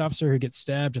the police officer who gets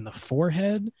stabbed in the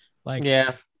forehead. Like,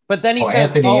 yeah. But then he says,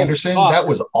 Anthony "Oh, Anderson, fuck." that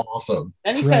was awesome.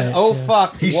 Then he says, Right, "Oh yeah.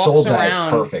 fuck." He walks sold that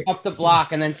around perfect. up the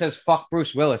block and then says, "Fuck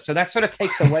Bruce Willis." So that sort of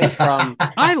takes away from.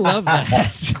 I love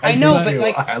that. I know, do but too.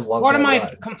 like, I love part of that my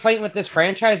line. complaint with this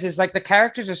franchise is like the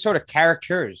characters are sort of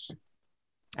characters,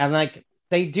 and like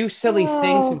they do silly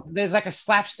things. There's like a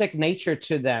slapstick nature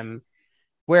to them,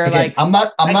 where Again, like I'm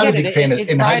not I a get it. big fan of It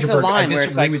in rides a Heidelberg. I line where it's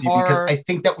disagree like with you horror. because I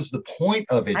think that was the point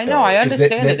of it. I know, I is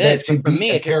that- understand that- it that is, to but for be me,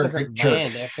 a it just doesn't caricature.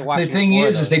 land after The watching. thing four of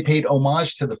is those. they paid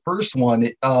homage to the first one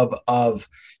of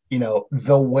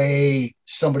the way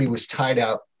somebody was tied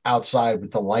outside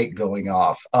with the light going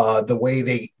off, the way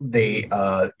they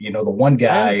the one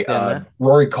guy understand that.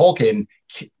 Rory Culkin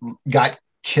got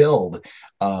killed.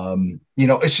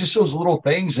 It's just those little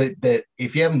things that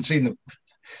if you haven't seen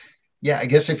I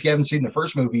guess if you haven't seen the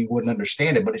first movie, you wouldn't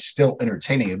understand it, but it's still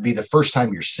entertaining. It'd be the first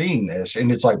time you're seeing this,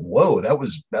 and it's like, whoa, that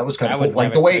was kind I of would cool. Like never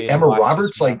the tell way you to Emma watch this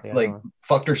Roberts without the other one.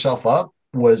 fucked herself up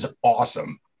was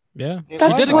awesome. Yeah.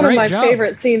 That's did a one of great my job.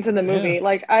 favorite scenes in the movie.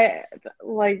 Yeah.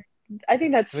 I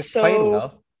think that's It was so plain,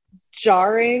 though.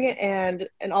 jarring and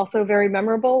also very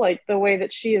memorable. Like the way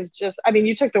that she is just, I mean,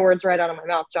 you took the words right out of my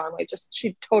mouth, John. Like just,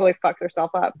 she totally fucks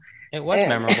herself up. It was And-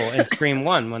 memorable in Scream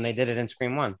 1 when they did it in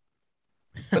Scream 1.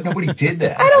 But nobody did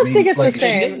that. I don't think it's the They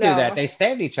same. didn't do no. that. They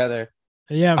stabbed each other.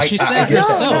 Yeah, I she get stabbed that.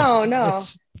 herself. No.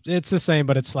 It's the same,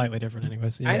 but it's slightly different,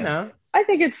 anyways. Yeah. I know. I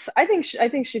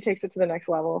think she takes it to the next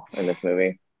level in this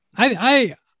movie.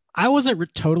 I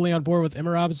wasn't totally on board with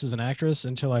Emma Roberts as an actress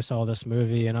until I saw this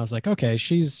movie, and I was like, okay,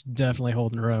 she's definitely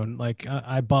holding her own. Like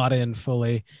I bought in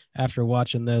fully after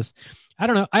watching this. I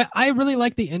don't know. I really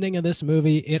like the ending of this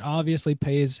movie. It obviously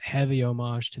pays heavy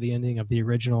homage to the ending of the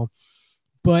original,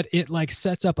 but it like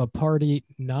sets up a party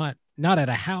not at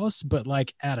a house, but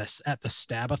like at the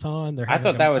Stabathon. They're I having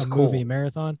thought that was a cool. movie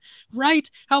marathon, right?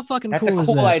 How fucking That's cool a is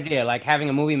cool that? idea. Like having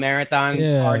a movie marathon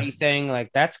Yeah. party thing.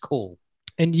 Like that's cool.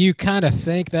 And you kind of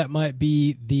think that might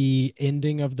be the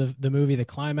ending of the movie, the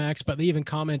climax, but they even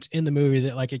comment in the movie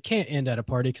that like it can't end at a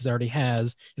party because it already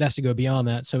has. It has to go beyond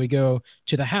that. So we go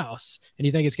to the house and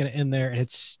you think it's going to end there and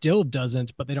it still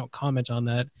doesn't, but they don't comment on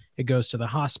that. It goes to the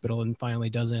hospital and finally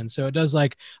does end. So it does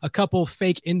like a couple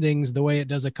fake endings the way it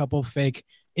does a couple fake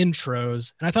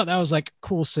intros. And I thought that was like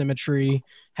cool symmetry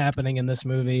happening in this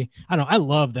movie. I don't know. I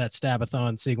love that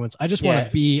Stabathon sequence. I just want Yeah. to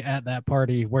be at that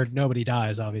party where nobody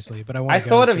dies, obviously, but I want I to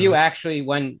thought of to you it. actually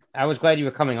when I was glad you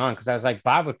were coming on because I was like,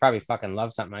 Bob would probably fucking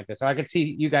love something like this. So I could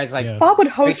see you guys like Yeah. Bob would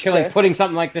host chilling, this. putting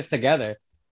something like this together,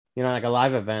 like a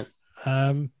live event.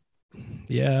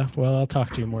 Yeah, well, I'll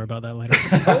talk to you more about that later.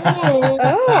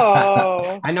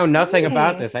 Oh. I know nothing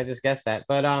about this. I just guessed that.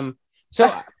 But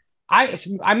so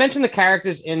I mentioned the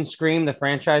characters in Scream, the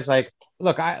franchise. Like,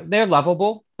 look, they're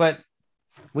lovable, but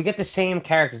we get the same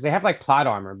characters. They have like plot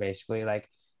armor, basically. Like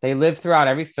they live throughout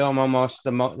every film, almost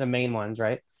the main ones,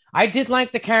 right? I did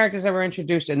like the characters that were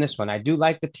introduced in this one. I do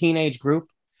like the teenage group.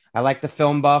 I like the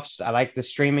film buffs. I like the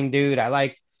streaming dude. I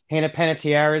liked Hannah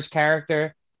Panettiere's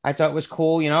character. I thought it was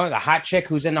cool. The hot chick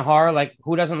who's in the horror. Like,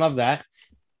 who doesn't love that?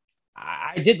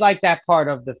 I did like that part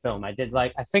of the film. I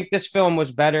think this film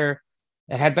was better.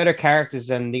 It had better characters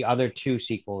than the other two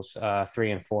sequels,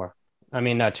 3 and 4. I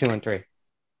mean, 2 and 3.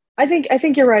 I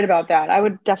think you're right about that. I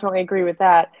would definitely agree with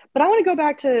that. But I want to go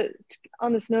back to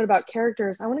on this note about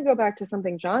characters. I want to go back to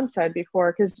something John said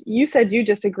before, because you said you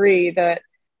disagree that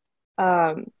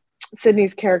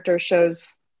Sydney's character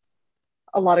shows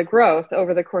a lot of growth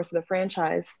over the course of the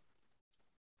franchise.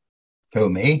 Who,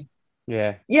 me?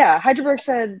 Yeah. Yeah, Heidelberg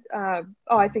said,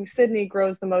 I think Sydney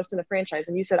grows the most in the franchise,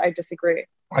 and you said I disagree.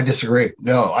 I disagree.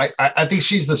 No, I think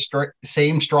she's the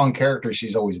same strong character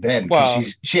she's always been because Well-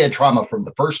 she had trauma from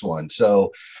the first one.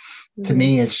 So to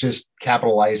me, it's just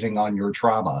capitalizing on your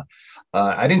trauma.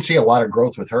 I didn't see a lot of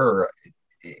growth with her.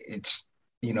 It's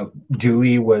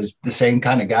Dewey was the same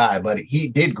kind of guy, but he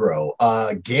did grow.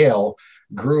 Gail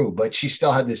grew, but she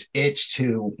still had this itch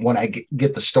to when I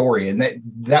get the story, and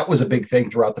that was a big thing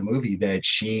throughout the movie that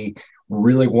she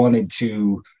really wanted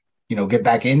to get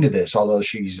back into this, although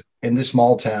she's in this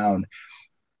small town.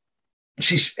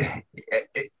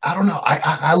 I don't know.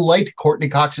 I liked Courtney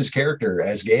Cox's character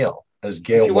as Gail She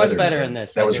was Weathers. better in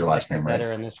this. That I was did her like last her name, right?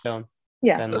 better in this film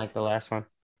Yeah. than like the last one.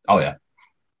 Oh yeah.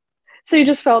 So you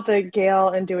just felt that Gail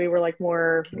and Dewey were like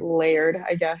more layered,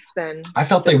 I guess, than I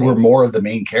felt they Sydney. were more of the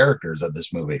main characters of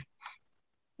this movie.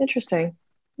 Interesting.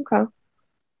 Okay.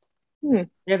 Yeah,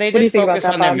 they What do you did think about focus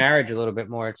that, on their Bob? marriage a little bit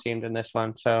more, it seemed, in this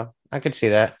one. So I could see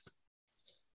that.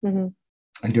 hmm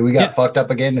And Dewey got Yeah. fucked up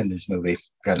again in this movie.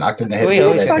 Got knocked in the head. Dewey with a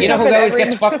always, dead fucked you know up bat. who in always every-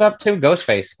 gets fucked up too?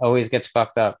 Ghostface always gets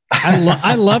fucked up.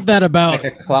 I love that about Like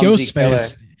a clumsy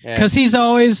Ghostface. Because he's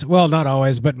always, well, not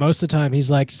always, but most of the time,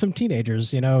 he's like some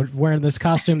teenagers, wearing this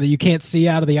costume that you can't see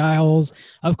out of the eye holes.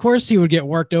 Of course, he would get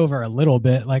worked over a little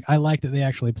bit. Like, I like that they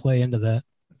actually play into that.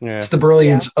 Yeah. It's the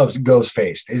brilliance of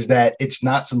Ghostface is that it's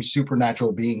not some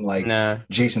supernatural being like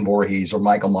Jason Voorhees or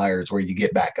Michael Myers where you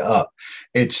get back up.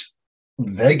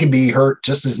 They can be hurt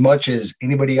just as much as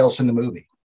anybody else in the movie.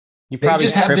 You probably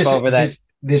just have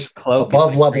this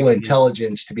above level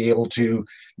intelligence to be able to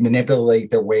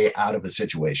manipulate their way out of a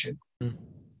situation.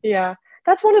 Yeah,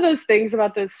 that's one of those things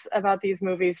about these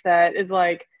movies that is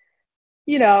like,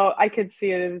 I could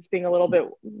see it as being a little bit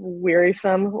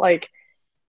wearisome. Like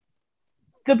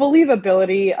the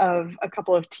believability of a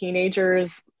couple of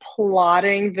teenagers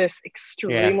plotting this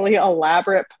extremely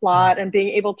elaborate plot and being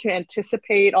able to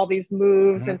anticipate all these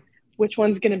moves and which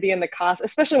one's going to be in the costume,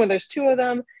 especially when there's two of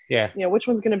them. Yeah. Which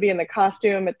one's going to be in the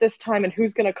costume at this time and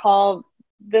who's going to call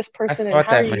this person and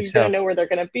how are you going to know where they're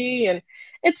going to be? And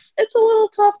it's a little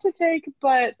tough to take,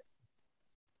 but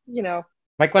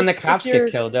like when the cops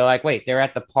get killed, they're like, wait, they're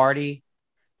at the party,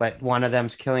 but one of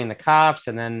them's killing the cops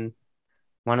and then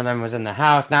one of them was in the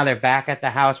house. Now they're back at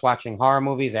the house watching horror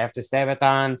movies after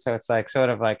Stabathon. So it's like sort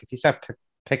of like if you start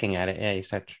picking at it, you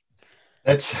start.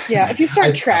 If you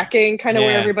start tracking kind of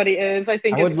where everybody is, I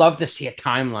think I would love to see a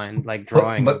timeline like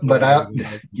drawing. But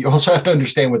you also have to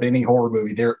understand with any horror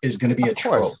movie, there is going to be a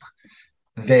trope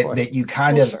that you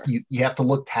kind of you have to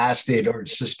look past it or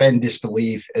suspend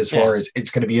disbelief as far as it's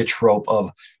going to be a trope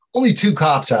of only two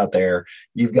cops out there.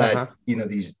 You've got,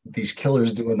 these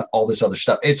killers doing all this other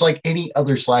stuff. It's like any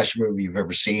other slasher movie you've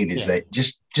ever seen is that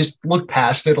just look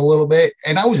past it a little bit.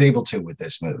 And I was able to with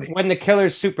this movie. When the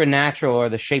killer's supernatural or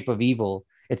the shape of evil,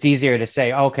 it's easier to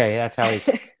say, okay, that's how he's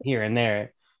here and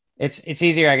there. It's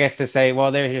easier, I guess, to say,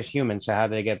 well, they're just humans. So how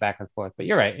do they get back and forth? But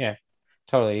you're right. Yeah,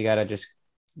 totally. You got to just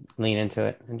lean into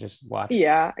it and just watch.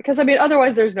 Yeah. Because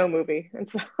otherwise there's no movie. And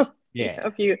so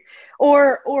if you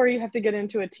or you have to get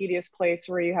into a tedious place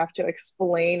where you have to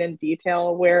explain in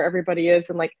detail where everybody is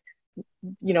and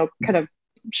kind of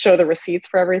show the receipts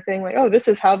for everything, like, oh, this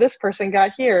is how this person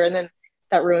got here, and then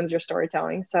that ruins your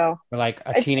storytelling. So or like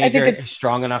a teenager is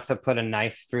strong enough to put a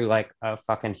knife through like a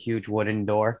fucking huge wooden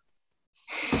door.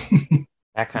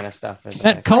 That kind of stuff.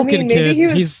 That Culkin kid,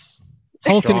 he's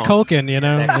Hulk and Culkin,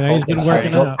 he's been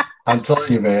working out. I'm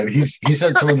telling you, man, he's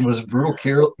had some of the most brutal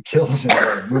kills in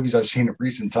movies I've seen in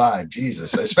recent time.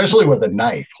 Jesus, especially with a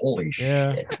knife. Holy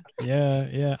shit.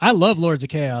 Yeah. I love Lords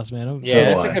of Chaos, man.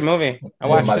 It's a good movie. I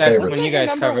watched that when you guys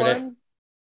covered it.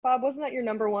 Bob, wasn't that your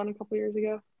number one a couple years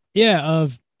ago? Yeah,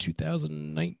 of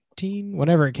 2019,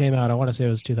 whenever it came out. I want to say it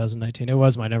was 2019. It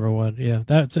was my number one. Yeah,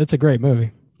 it's a great movie.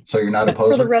 So you're not a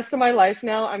poser? For the rest of my life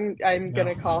now, I'm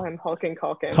gonna call him Hulk and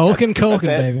Culkin. Hulk and Culkin,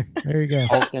 baby. There you go.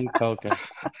 Hulk and Culkin.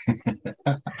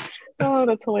 Oh,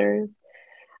 that's hilarious.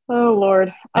 Oh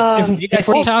Lord. If you guys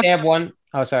stab one.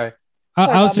 Oh, sorry.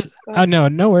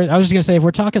 No worries. I was just gonna say, if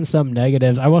we're talking some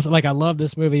negatives, I love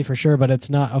this movie for sure, but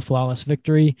it's not a flawless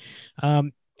victory.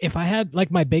 If I had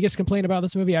my biggest complaint about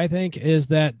this movie, I think is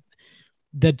that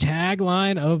the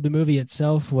tagline of the movie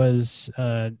itself was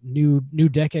new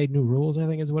decade, new rules, I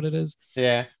think is what it is.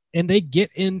 Yeah. And they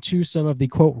get into some of the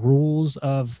quote rules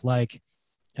of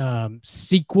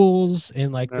sequels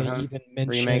and they even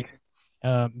mention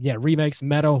remakes,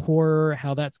 meta horror,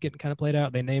 how that's getting kind of played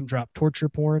out. They name drop torture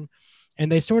porn, and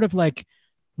they sort of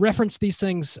reference these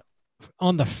things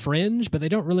on the fringe, but they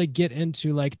don't really get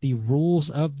into the rules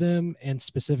of them and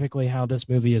specifically how this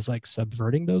movie is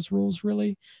subverting those rules.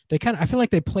 Really, I feel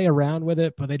like they play around with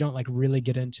it, but they don't really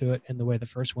get into it in the way the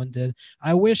first one did.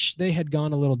 I wish they had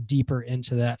gone a little deeper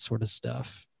into that sort of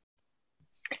stuff.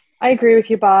 I agree with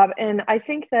you, Bob, and I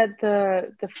think that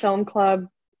the film club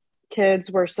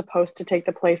kids were supposed to take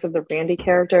the place of the Randy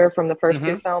character from the first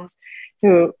two films,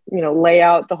 who lay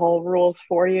out the whole rules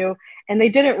for you. And they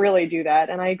didn't really do that.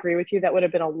 And I agree with you. That would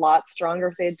have been a lot stronger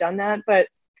if they had done that. But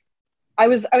I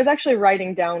was actually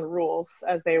writing down rules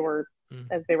as they were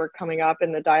coming up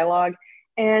in the dialogue.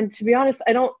 And to be honest,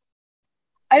 I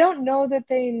don't know that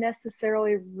they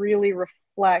necessarily really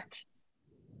reflect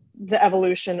the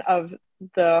evolution of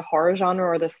the horror genre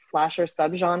or the slasher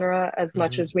subgenre as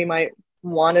much as we might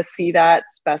want to see that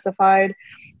specified.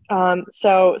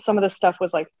 So some of the stuff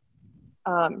was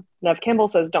Nev Campbell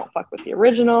says, "Don't fuck with the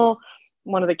original."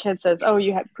 One of the kids says, "Oh,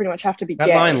 you pretty much have to be gay."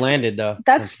 That line landed though.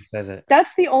 That's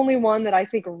the only one that I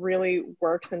think really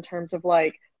works in terms of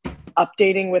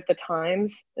updating with the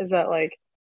times. Is that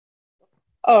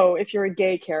oh, if you're a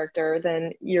gay character,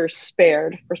 then you're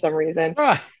spared for some reason.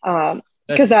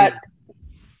 Because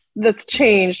that's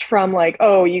changed from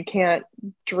oh, you can't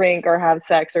drink or have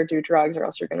sex or do drugs or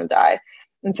else you're gonna die.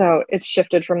 And so it's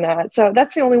shifted from that. So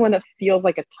that's the only one that feels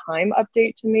like a time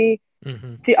update to me.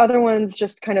 Mm-hmm. The other ones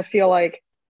just kind of feel like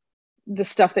the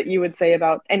stuff that you would say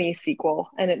about any sequel,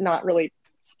 and it not really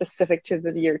specific to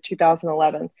the year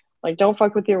 2011. Like, don't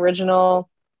fuck with the original.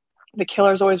 The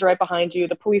killer's always right behind you.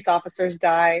 The police officers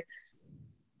die.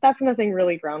 That's nothing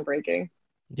really groundbreaking.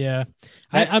 Yeah.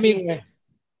 That I mean, scene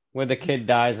where the kid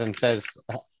dies and says,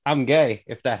 "I'm gay,"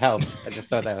 if that helps. I just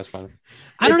thought that was funny.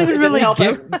 I don't It even didn't really help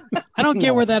get. him. I don't get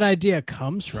No. where that idea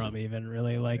comes from. Even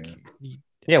really, like,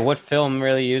 Yeah, what film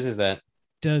really uses that?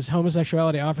 does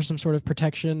homosexuality offer some sort of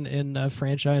protection in a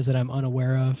franchise that I'm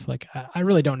unaware of? Like, I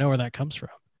really don't know where that comes from.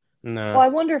 No. Well, I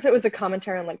wonder if it was a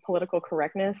commentary on like political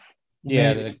correctness.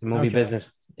 Yeah, Maybe. the movie Okay.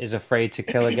 business is afraid to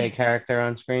kill a gay character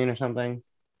on screen or something.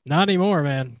 Not anymore,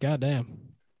 man.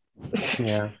 Goddamn.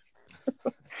 Yeah.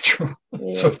 True. Yeah.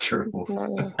 So true.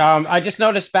 I just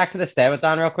noticed back to the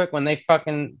Stab-a-thon real quick. When they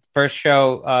fucking first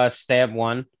show Stab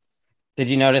 1, did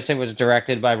you notice it was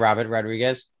directed by Robert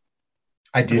Rodriguez?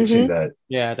 I did see that.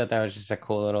 Yeah, I thought that was just a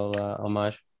cool little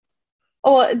homage.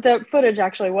 Oh, well, the footage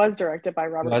actually was directed by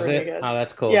Robert Was Rodriguez. it? Oh,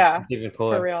 that's cool. Yeah, That's even for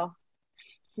cooler. real.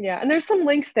 Yeah, and there's some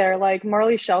links there. Like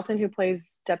Marley Shelton, who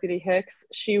plays Deputy Hicks,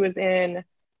 she was in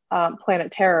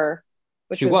Planet Terror,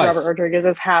 which She was was. Robert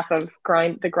Rodriguez's half of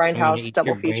the Grindhouse Eat double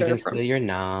your brains feature. and steal your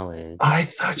knowledge. I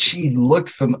thought she looked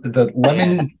from the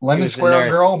lemon was the square nurse.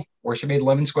 girl where she made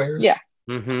lemon squares. Yeah.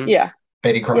 Mm-hmm. Yeah,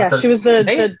 Betty Crocker. yeah, she was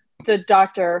Hey. the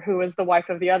doctor who was the wife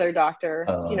of the other doctor.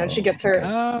 You know, and she gets her okay.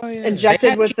 Oh yeah.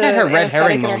 injected with she the had her red anesthetic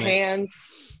herring in her moment.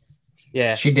 hands.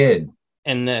 Yeah, She did.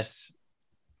 in this.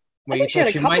 I Where think you she had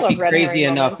think a she couple might be of red crazy herring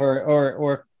enough moments.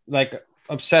 or like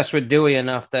obsessed with Dewey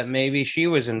enough that maybe she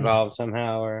was involved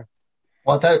somehow or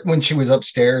Well, that when she was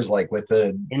upstairs, like with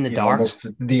the in the you know, dark. almost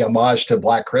the homage to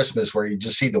Black Christmas, where you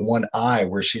just see the one eye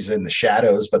where she's in the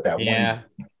shadows, but that Yeah,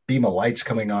 one beam of light's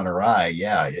coming on her eye.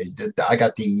 Yeah, I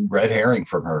got the red herring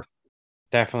from her.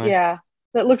 definitely. Yeah,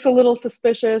 that looks a little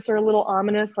suspicious or a little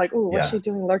ominous. Like, oh, what's Yeah. she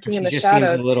doing lurking She in the just seems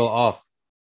shadows? a little off.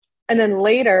 And then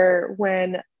later,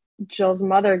 when Jill's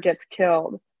mother gets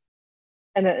killed,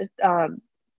 and then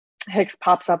Hicks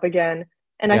pops up again,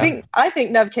 and Yeah. I think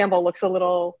Nev Campbell looks a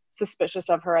little suspicious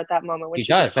of her at that moment when She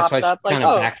she does. just That's pops why up. she Like, kind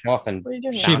of oh, backs off and what are you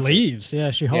doing? She now? Yeah. leaves.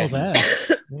 Yeah, she hauls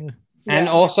ass. Yeah. and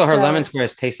Yeah, also her so- lemon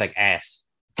squares taste like ass.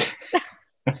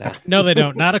 So, No, they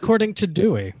don't. Not according to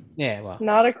Dewey. yeah, well,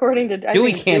 Not according to I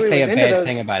Dewey think can't Dewey say a was into bad those-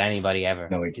 thing about anybody ever.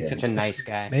 No, he He's can't. such a nice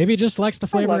guy. Maybe he just likes to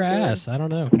flavor love Dewey. ass. I don't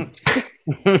know.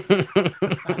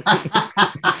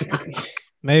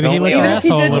 Maybe Don't he we licked your all?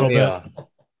 asshole a He little We bit.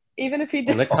 all. Even if he You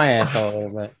did. lick my asshole a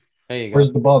little bit. There you go.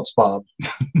 Where's the bumps, Bob?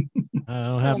 I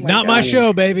don't have. Oh my Not my God.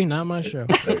 show, baby. Not my show.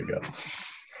 There you go.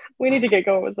 We need to get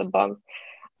going with some bumps.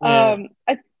 Yeah.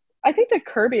 I think that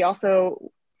Kirby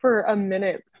also, for a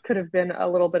minute, could have been a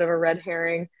little bit of a red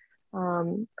herring.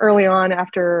 Early on,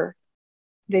 after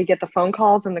they get the phone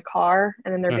calls in the car,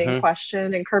 and then they're being Mhm.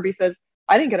 questioned, and Kirby says,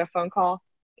 "I didn't get a phone call.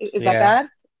 Is that Yeah. bad?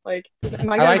 Like, am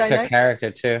I I gonna liked die her next?"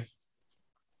 character too.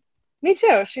 Me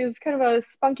too. She's kind of a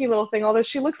spunky little thing, although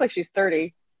she looks like she's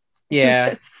 30. Yeah,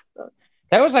 It's-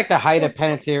 that was like the height of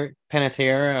Panettiere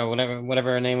or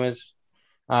whatever her name was.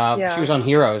 Yeah. She was on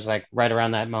Heroes like right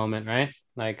around that moment, right?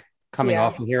 Like coming Yeah.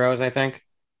 off of Heroes, I think.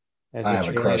 As I have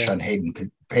a crush cheerleader. on Hayden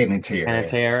Panettiere.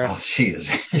 Panettiere. Oh, she is.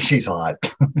 She's hot.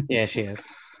 Yeah, she is.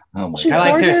 Oh my She's I god.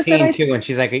 like her gorgeous, and scene I- too when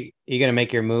she's like, "Are you gonna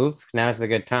make your move? Now's the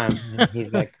good time." And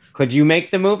he's like, "Could you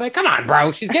make the move?" Like, come on,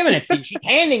 bro. She's giving it to you. She's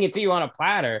handing it to you on a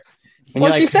platter. And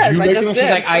Well, you're she like, "Could says, you "I make just the move?" She's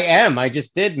did. like, "I am. I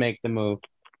just did make the move."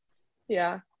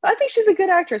 Yeah. I think she's a good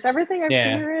actress. Everything I've Yeah.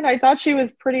 seen her in, I thought she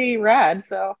was pretty rad.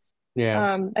 So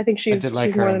Yeah. I think she's did like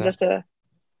she's her more in than that. just a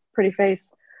pretty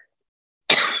face.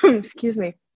 Excuse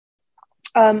me.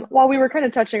 While we were kind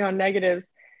of touching on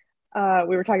negatives,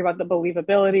 we were talking about the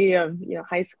believability of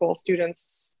high school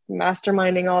students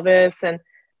masterminding all this and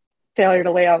failure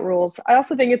to lay out rules. I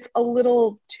also think it's a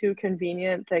little too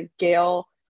convenient that Gail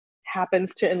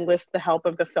happens to enlist the help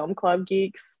of the film club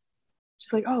geeks.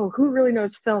 She's like, oh, who really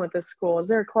knows film at this school? Is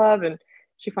there a club? And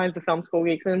she finds the film school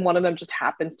geeks, and one of them just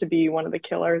happens to be one of the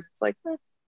killers. It's like, you're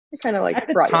kind of like At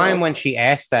the brought you time in. when she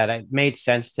asked that, it made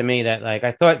sense to me that like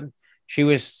I thought she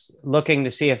was looking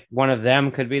to see if one of them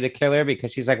could be the killer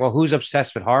because she's like, well, who's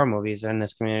obsessed with horror movies in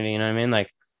this community? You know what I mean? Like,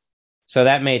 so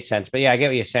that made sense. But yeah, I get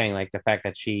what you're saying. Like the fact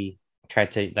that she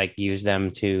tried to like use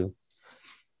them to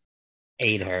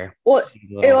aid her. Well,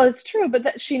 seemed a little- well, it's true, but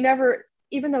that she never,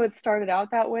 even though it started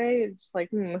out that way, it's just like,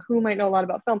 who might know a lot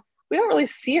about film? We don't really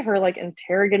see her like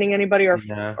interrogating anybody or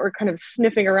No. or kind of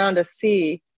sniffing around to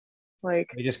see,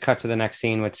 like, We just cut to the next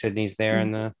scene with Sydney's there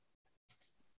and the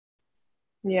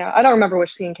Yeah, I don't remember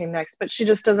which scene came next, but she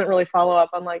just doesn't really follow up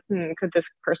on like, could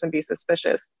this person be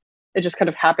suspicious? It just kind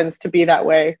of happens to be that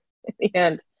way in the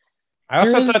end. I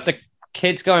also thought the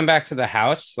kids going back to the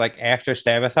house like after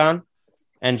Stabathon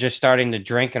and just starting to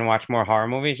drink and watch more horror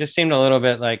movies just seemed a little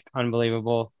bit like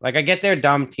unbelievable. Like I get they're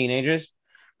dumb teenagers,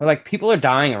 but like people are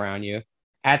dying around you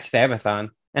at Stabathon,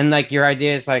 and like your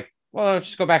idea is like, well, let's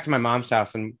just go back to my mom's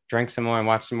house and drink some more and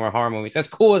watch some more horror movies. As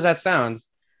cool as that sounds,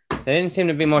 there didn't seem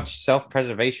to be much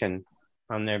self-preservation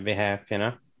on their behalf, you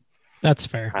know? That's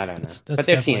fair. I don't know. That's but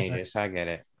they're teenagers, so I get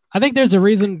it. I think there's a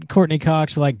reason Courtney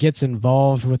Cox like gets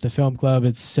involved with the film club.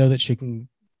 It's so that she can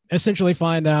essentially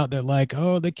find out that like,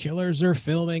 oh, the killers are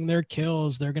filming their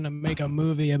kills. They're going to make a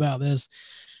movie about this.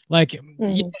 Like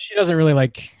she doesn't really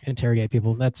like interrogate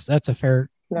people. That's a fair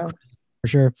for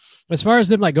sure. As far as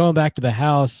them like going back to the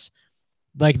house,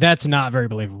 like that's not very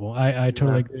believable. I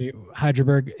totally agree.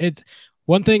 Hydraberg. It's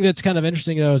one thing that's kind of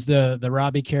interesting though is the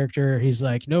Robbie character. He's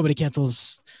like, nobody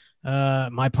cancels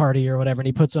my party or whatever, and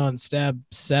he puts on Stab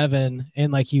 7,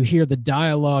 and like you hear the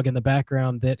dialogue in the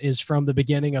background that is from the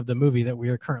beginning of the movie that we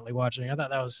are currently watching. I thought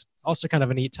that was also kind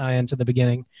of a neat tie into the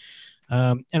beginning.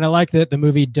 And I like that the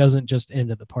movie doesn't just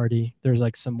end at the party. There's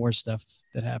like some more stuff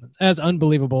that happens. As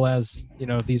unbelievable as, you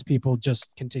know, these people just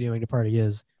continuing to party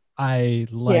is, I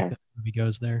like that the movie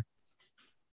goes there.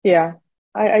 Yeah,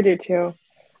 I do too.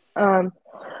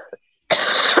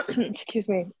 Excuse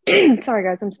me. Sorry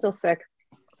guys, I'm still sick.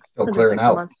 Still clearing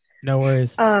out. No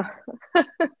worries. I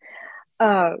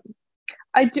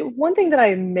do one thing that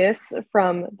I miss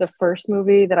from the first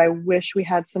movie that I wish we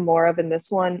had some more of in this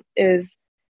one is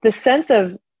the sense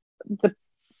of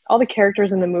all the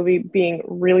characters in the movie being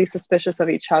really suspicious of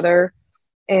each other.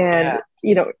 And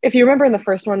you know, if you remember in the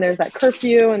first one, there's that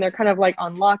curfew and they're kind of like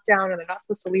on lockdown and they're not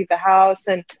supposed to leave the house.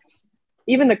 And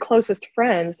even the closest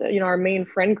friends, you know, our main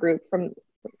friend group from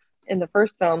in the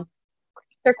first film,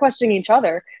 they're questioning each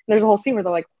other. And there's a whole scene where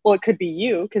they're like, well, it could be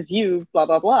you because you blah,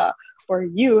 blah, blah. Or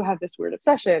you have this weird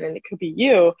obsession and it could be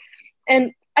you.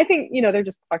 And I think, you know, they're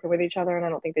just fucking with each other. And I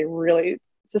don't think they really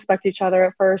suspect each other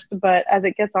at first. But as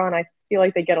it gets on, I feel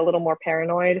like they get a little more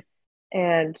paranoid.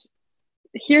 And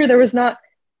here there's not,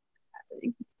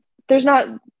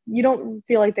 you don't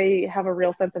feel like they have a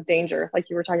real sense of danger. Like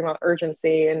you were talking about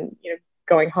urgency and, you know,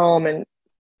 going home and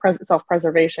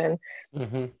self-preservation.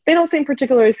 Mm-hmm. They don't seem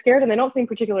particularly scared and they don't seem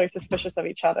particularly suspicious of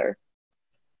each other.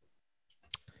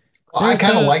 Well, I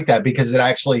kind of like that because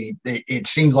it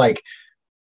seems like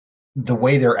the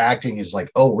way they're acting is like,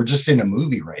 oh, we're just in a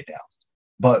movie right now,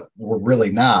 but we're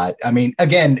really not. I mean,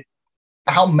 again,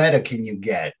 how meta can you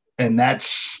get? And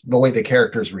that's the way the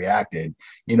characters reacted.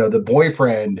 You know, the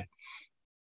boyfriend,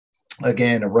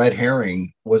 again, a red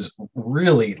herring, was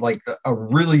really like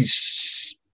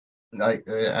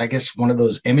I guess one of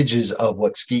those images of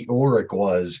what Skeet Ulrich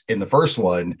was in the first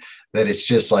one, that it's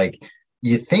just like,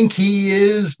 you think he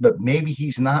is, but maybe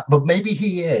he's not, but maybe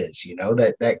he is, you know,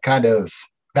 that kind of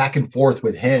back and forth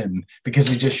with him, because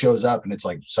he just shows up and it's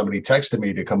like, somebody texted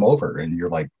me to come over and you're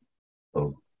like,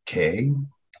 okay.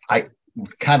 I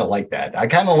kind of like that. I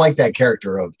kind of like that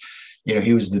character of, you know,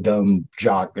 he was the dumb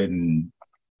jock and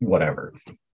whatever.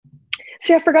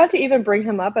 See, I forgot to even bring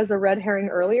him up as a red herring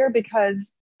earlier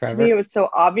because to me it was so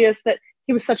obvious that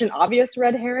he was such an obvious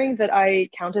red herring that I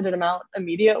counted him out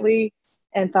immediately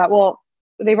and thought, well,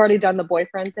 they've already done the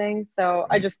boyfriend thing. So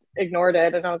I just ignored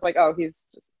it. And I was like, oh, he's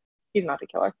not the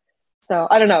killer. So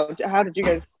I don't know. How did you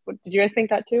guys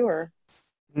think that too? Or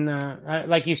no,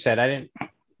 like you said, I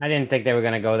didn't think they were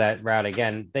going to go that route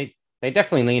again. They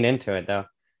definitely lean into it though.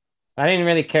 I didn't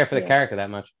really care for the character that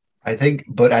much. I think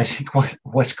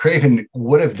Wes Craven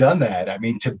would have done that. I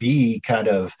mean, to be kind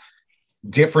of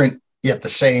different yet the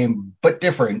same, but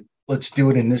different. Let's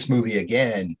do it in this movie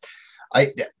again.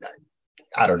 I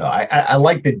don't know. I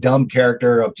like the dumb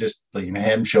character of just, you know,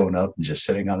 him showing up and just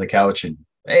sitting on the couch and,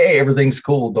 hey, everything's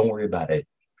cool. Don't worry about it.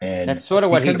 And that's sort of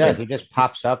what he does. He just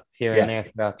pops up here and there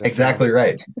throughout this exactly film.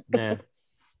 Right.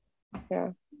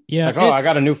 Yeah. Like, I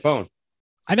got a new phone.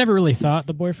 I never really thought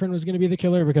the boyfriend was going to be the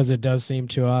killer because it does seem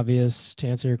too obvious to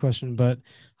answer your question, but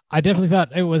I definitely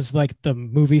thought it was like the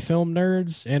movie film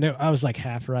nerds, and I was like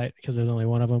half right because there's only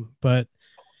one of them, but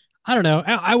I don't know.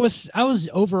 I was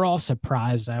overall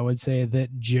surprised, I would say,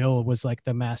 that Jill was like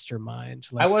the mastermind.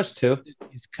 Like, I was too.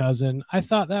 His cousin. I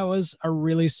thought that was a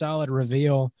really solid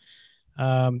reveal.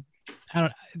 I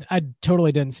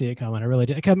totally didn't see it coming. I really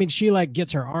did. I mean, she like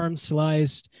gets her arm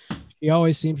sliced. She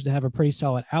always seems to have a pretty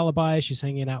solid alibi. She's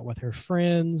hanging out with her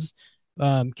friends.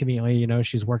 Conveniently, you know,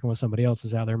 she's working with somebody else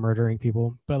is out there murdering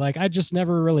people. But like, I just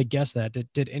never really guessed that.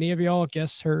 Did any of y'all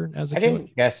guess her as a killer? I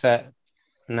didn't guess that.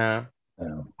 No.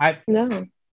 No.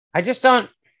 I just don't.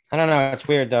 I don't know. It's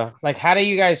weird though. Like, how do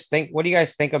you guys think? What do you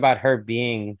guys think about her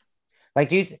being?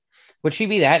 Like, would she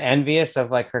be that envious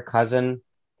of like her cousin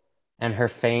and her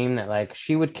fame that like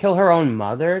she would kill her own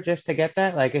mother just to get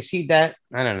that? Like, is she that?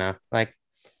 I don't know. Like,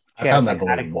 I found that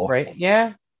believable. Right?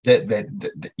 Yeah.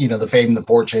 That you know, the fame, the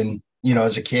fortune, you know,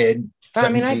 as a kid, I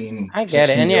mean, 17, I get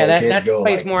it, and yeah, that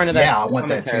plays like, more into that. Yeah, I want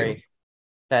that too.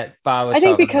 That Bob was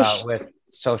talking about with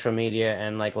social media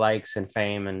and like likes and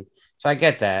fame, and so I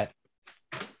get that.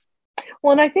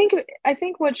 Well, and I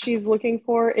think what she's looking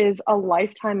for is a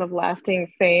lifetime of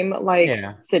lasting fame, like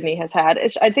Sydney has had.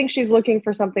 I think she's looking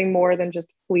for something more than just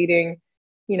fleeting,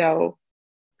 you know.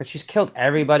 But she's killed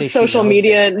everybody. Social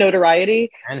media notoriety.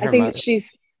 And I think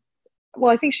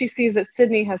I think she sees that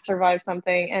Sydney has survived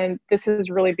something, and this has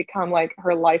really become like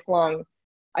her lifelong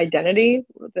identity,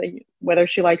 whether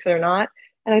she likes it or not.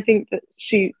 And I think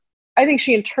she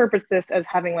interprets this as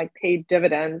having like paid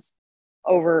dividends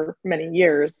over many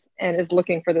years and is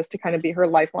looking for this to kind of be her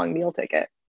lifelong meal ticket.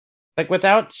 Like,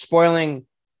 without spoiling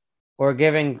or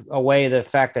giving away the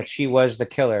fact that she was the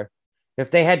killer, if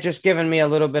they had just given me a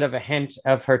little bit of a hint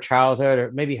of her childhood,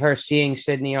 or maybe her seeing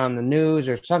Sydney on the news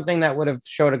or something that would have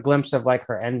showed a glimpse of like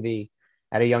her envy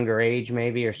at a younger age,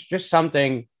 maybe, or just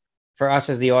something for us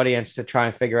as the audience to try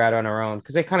and figure out on our own,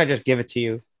 because they kind of just give it to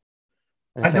you.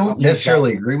 I don't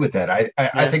necessarily agree with that.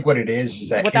 I think what it is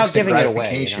that without instant giving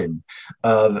gratification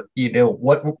of, you know,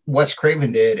 what Wes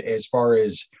Craven did, as far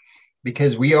as,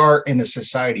 because we are in a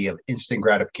society of instant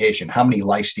gratification. How many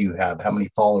likes do you have? How many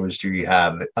followers do you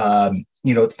have?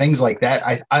 You know, things like that.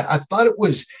 I thought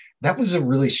that was a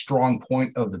really strong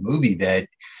point of the movie, that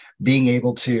being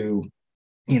able to,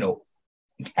 you know,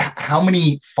 how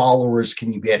many followers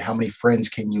can you get? How many friends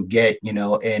can you get? You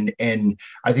know, and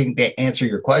I think the answer to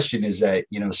your question is that,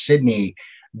 you know, Sydney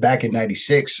back in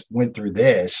 '96 went through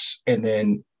this, and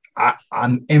then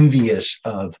I'm envious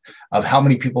of how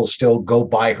many people still go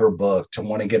buy her book to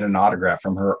want to get an autograph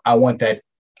from her. I want that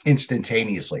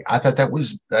instantaneously. I thought that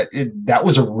was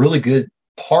a really good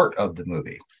part of the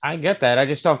movie. I get that. I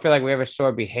just don't feel like we ever saw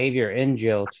behavior in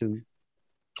Jill to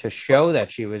show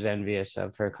that she was envious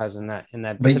of her cousin.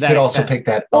 But you could also pick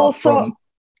that up from.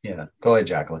 Yeah, go ahead,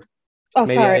 Jacqueline. Oh,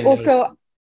 sorry. Well, so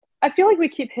I feel like we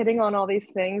keep hitting on all these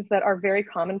things that are very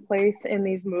commonplace in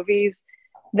these movies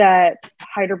that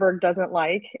Heidelberg doesn't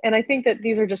like. And I think that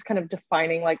these are just kind of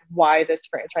defining like why this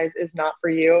franchise is not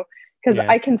for you. Because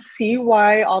I can see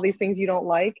why all these things you don't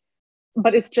like,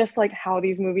 but it's just like how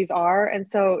these movies are. And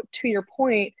so to your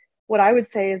point, what I would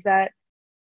say is that,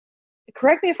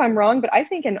 correct me if I'm wrong, but I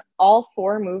think in all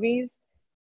four movies,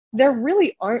 there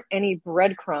really aren't any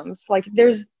breadcrumbs. Like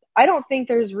I don't think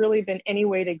there's really been any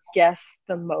way to guess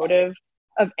the motive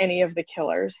of any of the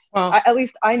killers. At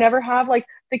least I never have. Like,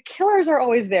 the killers are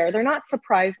always there. They're not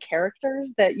surprise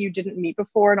characters that you didn't meet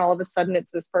before and all of a sudden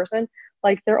it's this person.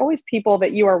 Like, they're always people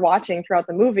that you are watching throughout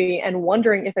the movie and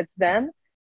wondering if it's them.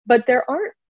 But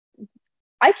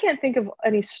I can't think of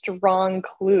any strong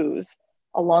clues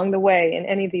along the way in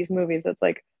any of these movies that's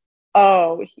like,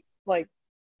 oh,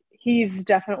 he's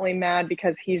definitely mad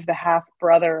because he's the half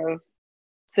brother of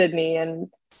Sydney, and,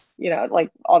 you know,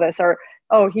 like all this, or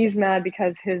oh, he's mad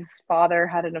because his father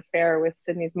had an affair with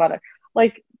Sydney's mother.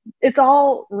 Like, it's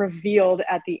all revealed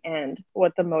at the end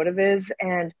what the motive is,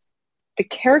 and the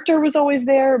character was always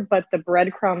there, but the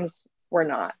breadcrumbs were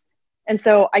not. And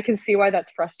so I can see why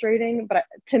that's frustrating, but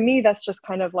to me, that's just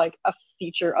kind of like a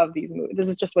feature of these movies. This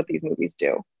is just what these movies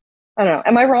do. I don't know.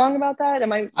 Am I wrong about that?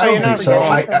 I don't think so.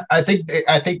 I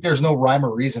think there's no rhyme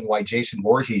or reason why Jason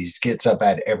Voorhees gets up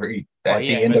at the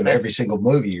end of every single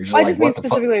movie. You're just I just mean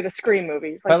specifically the Scream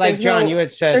movies. But like John, you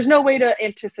had said, there's no way to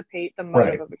anticipate the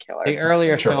motive of a killer. The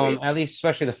earlier film, at least,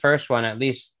 especially the first one, at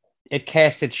least it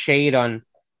casted shade on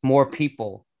more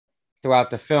people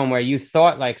throughout the film, where you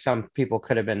thought like some people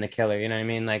could have been the killer. You know what I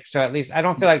mean? Like, so at least I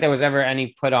don't feel like there was ever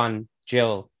any put on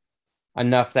Jill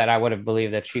enough that I would have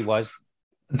believed that she was.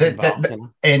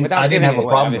 And I didn't have a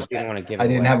problem with that. I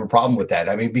didn't have a problem with that.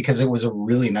 I mean, because it was a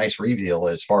really nice reveal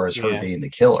as far as her being the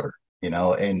killer, you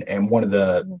know, and one of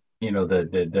the, you know,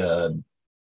 the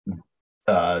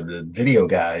video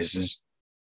guys is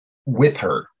with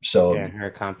her. So her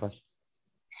accomplice.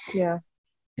 Yeah.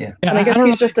 And I guess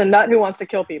he's just a nut who wants to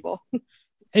kill people.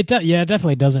 It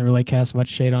definitely doesn't really cast much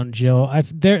shade on Jill.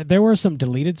 There were some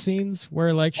deleted scenes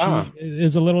where like she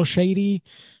is a little shady.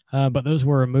 But those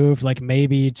were removed, like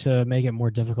maybe to make it more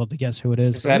difficult to guess who it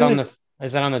is. Is that on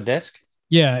the disc?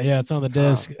 Yeah, it's on the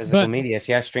disc. Physical media.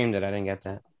 See, I streamed it. I didn't get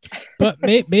that. But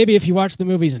maybe if you watch the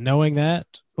movies knowing that,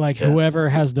 like Yeah. whoever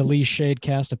has the least shade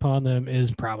cast upon them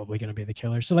is probably going to be the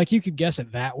killer. So like you could guess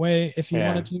it that way if you Yeah.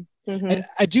 wanted to. Mhm.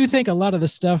 I do think a lot of the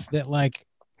stuff that like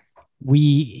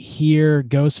we hear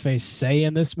Ghostface say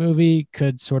in this movie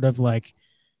could sort of like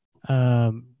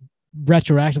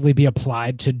retroactively be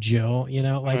applied to Jill, you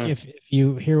know, like if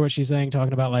you hear what she's saying,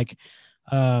 talking about like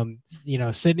you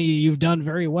know, Sydney, you've done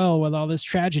very well with all this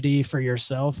tragedy for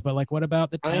yourself, but like what about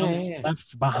the town that you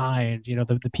left behind, you know,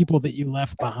 the people that you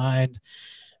left behind.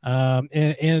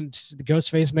 And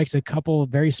Ghostface makes a couple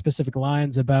very specific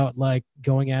lines about like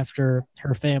going after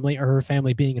her family or her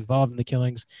family being involved in the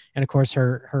killings. And of course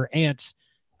her aunt,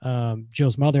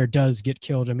 Jill's mother, does get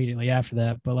killed immediately after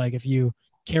that. But like if you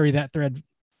carry that thread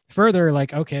further,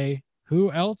 like, okay,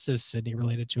 who else is Sydney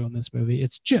related to in this movie?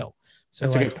 It's Jill. So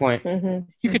That's like, a good point.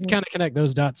 you could kind of connect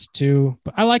those dots too.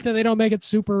 But I like that they don't make it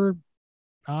super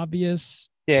obvious.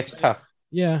 Yeah, it's tough.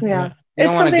 Yeah. You It's don't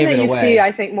wanna something give that it you away. see,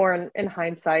 I think, more in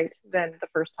hindsight than the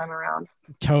first time around.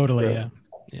 Totally. True.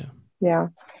 Yeah.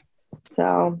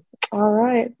 So, all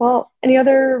right. Well, any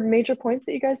other major points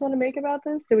that you guys want to make about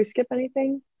this? Did we skip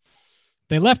anything?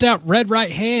 They left out Red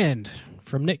Right Hand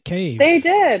from Nick Cave. They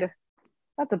did.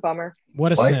 That's a bummer.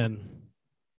 What a What? sin.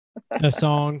 The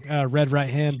song Red Right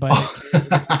Hand by Nick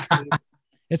Cave.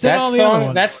 It's in That all the other song,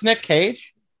 ones. that's Nick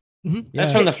Cage. Mhm. That's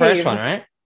Yeah. from the Nick first Cave. one, right?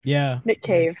 Yeah. Nick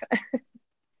Cave.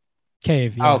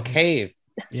 Cave. Yeah. Oh, Cave.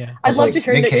 Yeah. I'd was love like, to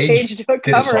hear Nick Nick Cage Cage do a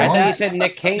did a cover I of song? thought you that. said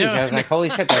Nick Cage. No, I was like, holy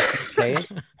shit, that's Nick Cage.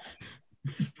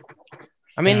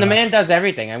 I mean, No. the man does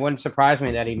everything. It wouldn't surprise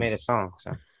me that he made a song.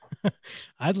 So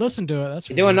I'd listen to it. That's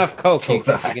you for do sure. enough coke, So you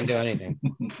can do anything.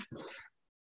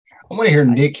 I want to hear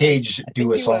Nick Cage I do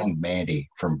think a he song, Mandy,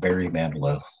 from Barry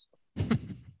Manilow.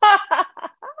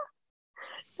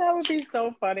 That would be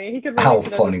so funny. He could How release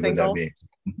it as a funny would that single. be?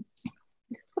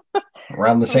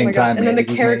 Around the Oh same my gosh. time And then Mandy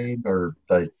the was character- made, or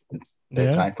the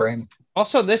Yeah. time frame.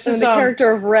 Also, this And is the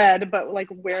character of Red, but like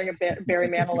wearing a Barry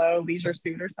Manilow leisure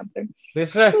suit or something. this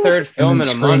is our third And film then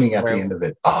in a month. screaming at the where- end of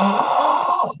it.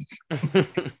 Oh,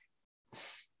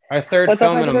 Our third What's that,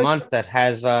 film in a Michael? month that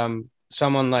has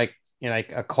someone like, you know,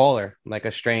 like a caller, like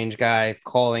a strange guy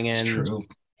calling it's in. true.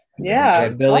 Yeah. We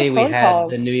had Billy, a lot of we phone had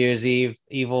calls. the New Year's Eve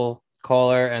evil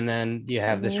caller, and then you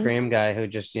have the Mhm. Scream guy who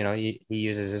just, you know, he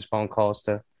uses his phone calls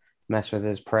to mess with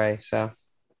his prey. So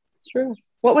It's true.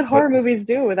 What would horror movies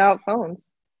do without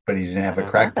phones? But he didn't have a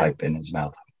crack pipe in his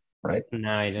mouth, right?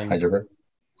 no, he didn't. Heidelberg?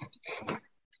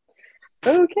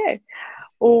 Okay.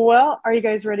 Well, are you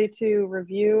guys ready to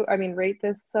rate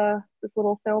this this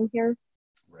little film here?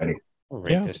 Ready. We'll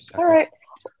rate Yeah. this All right.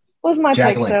 Was my pick,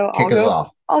 Jacqueline, so kick us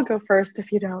off. I'll go first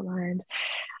if you don't mind.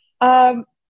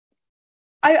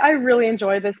 I really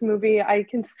enjoy this movie. I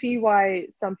can see why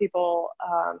some people,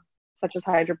 such as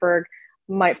Heidelberg,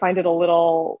 might find it a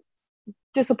little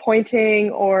disappointing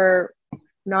or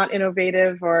not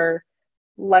innovative or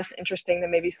less interesting than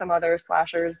maybe some other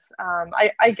slashers.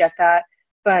 I get that,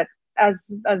 but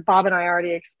as Bob and I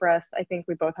already expressed, I think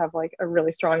we both have like a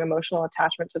really strong emotional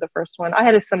attachment to the first one. I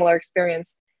had a similar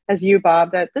experience as you,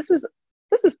 Bob, that this was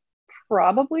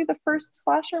probably the first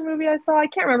slasher movie I saw. I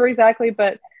can't remember exactly,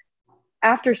 but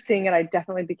after seeing it, I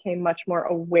definitely became much more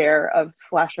aware of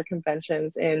slasher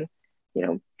conventions in, you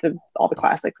know, all the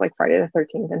classics like Friday the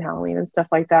 13th and Halloween and stuff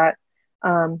like that.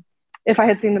 If I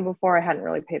had seen them before, I hadn't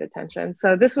really paid attention.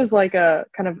 So this was like a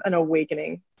kind of an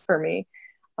awakening for me.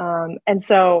 And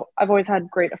so I've always had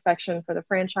great affection for the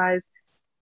franchise.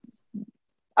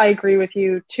 I agree with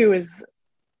you. 2 is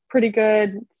pretty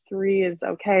good. 3 is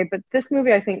okay. But this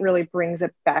movie, I think, really brings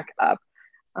it back up.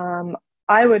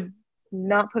 I would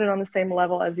not put it on the same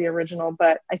level as the original,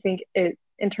 but I think it,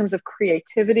 in terms of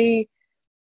creativity,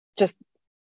 just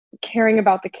caring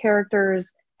about the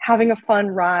characters, having a fun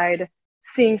ride,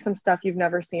 seeing some stuff you've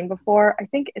never seen before, I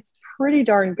think it's pretty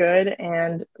darn good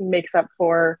and makes up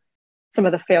for some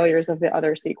of the failures of the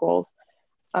other sequels.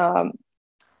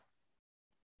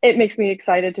 It makes me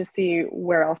excited to see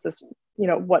where else this, you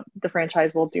know, what the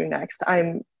franchise will do next.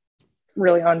 I'm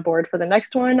really on board for the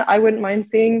next one. I wouldn't mind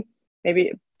seeing,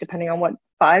 maybe depending on what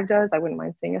 5 does, I wouldn't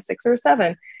mind seeing a 6 or a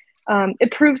 7.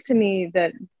 It proves to me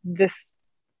that this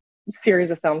series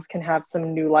of films can have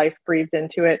some new life breathed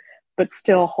into it, but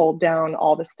still hold down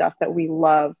all the stuff that we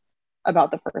love about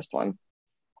the first one.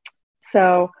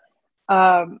 So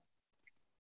there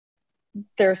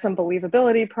are some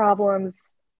believability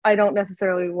problems. I don't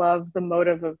necessarily love the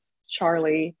motive of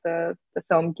Charlie, the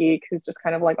film geek, who's just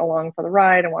kind of like along for the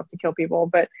ride and wants to kill people.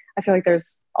 But I feel like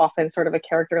there's often sort of a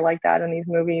character like that in these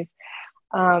movies.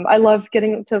 I love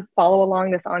getting to follow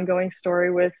along this ongoing story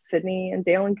with Sydney and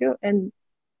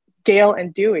Gail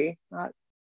and Dewey, not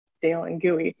Dale and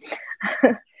Gooey.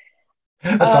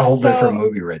 That's a whole different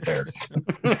movie right there.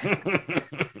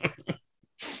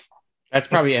 That's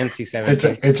probably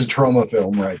NC-17. It's a trauma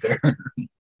film right there.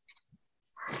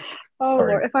 Oh,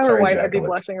 Sorry. Lord. If I were Sorry, white, I'd be Jacqueline.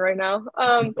 blushing right now.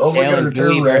 Oh, look Dale at her and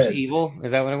Gooey turn versus red. Evil.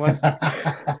 Is that what it was?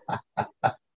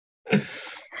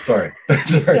 Sorry. Sorry,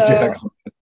 So- Jacqueline.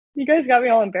 You guys got me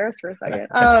all embarrassed for a second.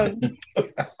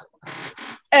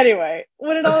 Anyway,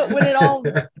 when it all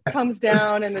comes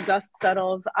down and the dust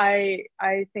settles, I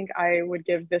think I would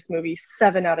give this movie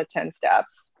 7 out of 10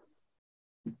 stabs.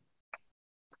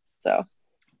 So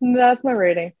that's my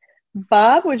rating.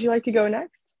 Bob, would you like to go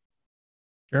next?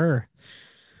 Sure.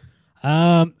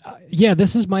 Yeah,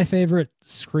 this is my favorite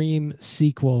Scream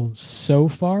sequel so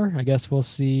far. I guess we'll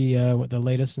see what the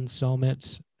latest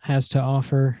installment has to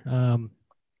offer.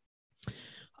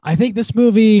 I think this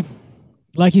movie,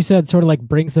 like you said, sort of like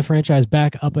brings the franchise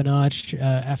back up a notch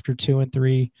after 2 and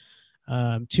 3.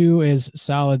 2 is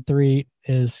solid, 3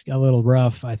 is a little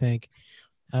rough, I think.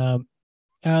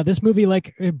 This movie,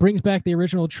 like, it brings back the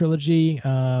original trilogy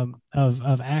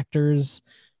of actors.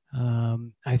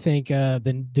 I think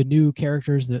the new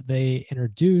characters that they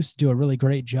introduce do a really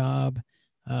great job.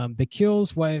 The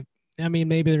kills,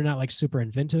 maybe they're not like super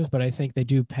inventive, but I think they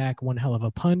do pack one hell of a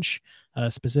punch.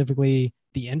 Specifically,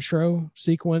 the intro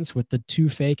sequence with the 2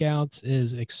 fake outs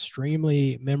is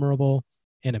extremely memorable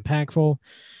and impactful.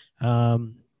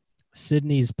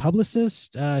 Sydney's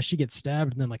publicist, she gets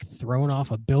stabbed and then like thrown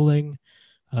off a building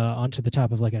onto the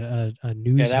top of like a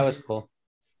news. Yeah, that was cool.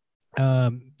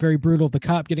 Very brutal. The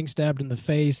cop getting stabbed in the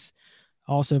face,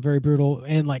 also very brutal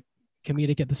and like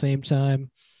comedic at the same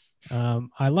time.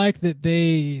 I like that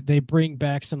they bring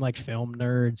back some like film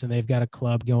nerds and they've got a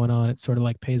club going on. It sort of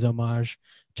like pays homage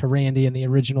to Randy in the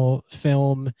original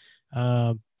film.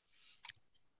 And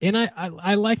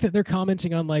I like that they're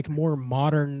commenting on like more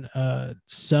modern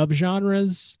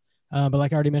subgenres. But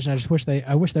like I already mentioned,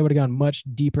 I wish they would have gone much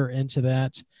deeper into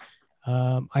that.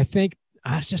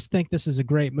 I just think this is a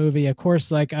great movie. Of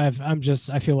course, like I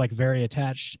feel like very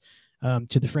attached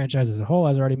to the franchise as a whole.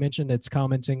 As I already mentioned, it's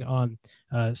commenting on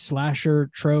slasher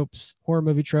tropes, horror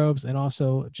movie tropes, and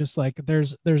also just like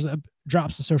there's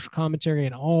drops of social commentary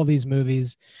in all these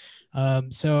movies.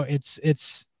 So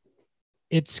it's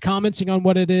commenting on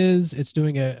what it is. It's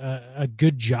doing a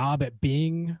good job at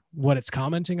being what it's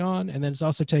commenting on, and then it's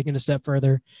also taking a step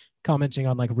further, commenting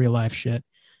on like real life shit.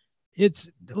 It's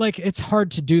like it's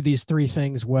hard to do these 3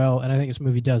 things well, and I think this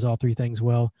movie does all 3 things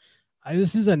well.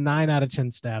 This is a 9 out of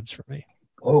 10 stabs for me.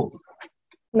 Oh,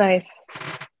 Nice.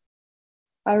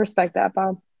 I respect that,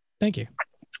 Bob. Thank you.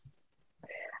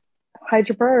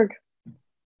 Hydraberg.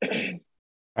 All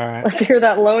right. Let's hear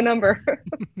that low number.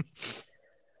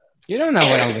 You don't know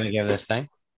what I'm going to give this thing.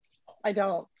 I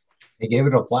don't. he gave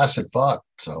it a flaccid fuck.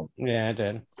 So Yeah, I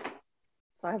did.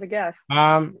 So I have a guess.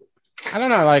 I don't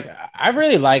know. Like, I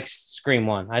really like Scream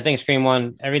 1. I think Scream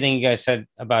 1, everything you guys said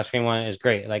about Scream 1 is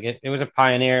great. Like, it was a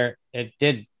pioneer. It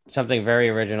did something very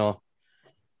original.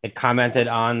 It commented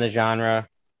on the genre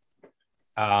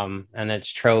and its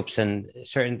tropes and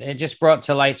it just brought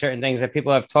to light certain things that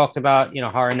people have talked about,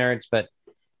 horror nerds, but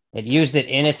it used it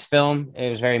in its film. It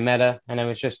was very meta, and it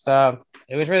was just,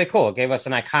 it was really cool. It gave us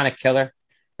an iconic killer,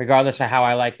 regardless of how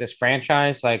I like this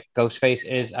franchise. Like, Ghostface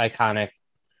is iconic.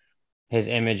 His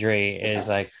imagery is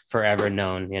like forever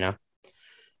known,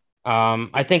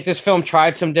 I think this film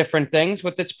tried some different things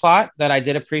with its plot that I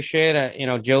did appreciate.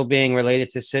 Jill being related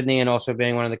to Sydney and also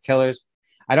being one of the killers.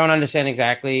 I don't understand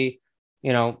exactly,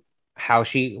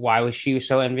 why was she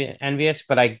so envious,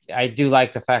 but I do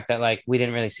like the fact that like we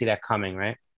didn't really see that coming,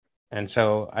 right? And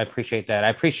so I appreciate that. I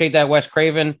appreciate that Wes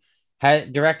Craven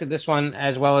had directed this one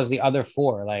as well as the other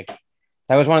 4. Like,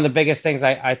 that was one of the biggest things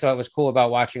I thought was cool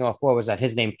about watching all 4 was that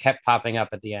his name kept popping up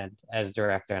at the end as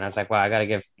director. And I was like, wow, I got to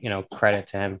give, credit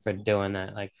to him for doing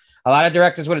that. Like, a lot of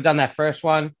directors would have done that first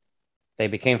one. They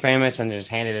became famous and just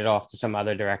handed it off to some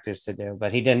other directors to do,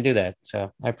 but he didn't do that.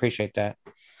 So I appreciate that.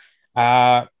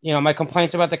 My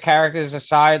complaints about the characters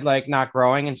aside, like not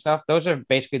growing and stuff, those are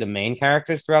basically the main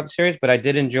characters throughout the series, but I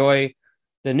did enjoy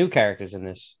the new characters in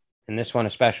this one,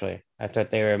 especially. I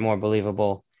thought they were more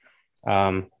believable.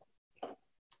 I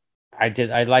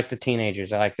liked the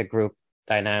teenagers. I liked the group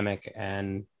dynamic,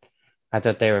 and I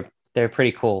thought they were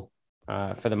pretty cool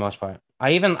for the most part.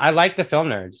 I liked the film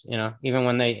nerds, even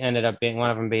when they ended up being one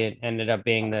of them ended up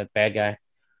being the bad guy.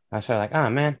 I was sort of like, oh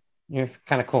man, you're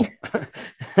kind of cool.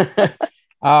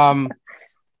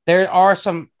 There are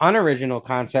some unoriginal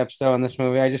concepts though in this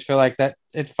movie. I just feel like that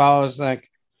it follows like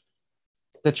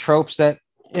the tropes that,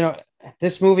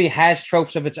 this movie has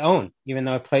tropes of its own, even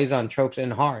though it plays on tropes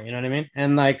in horror, you know what I mean?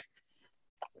 And like,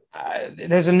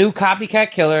 there's a new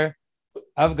copycat killer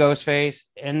of Ghostface.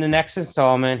 In the next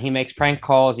installment, he makes prank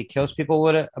calls. He kills people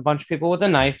with a bunch of people with a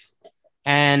knife.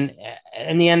 And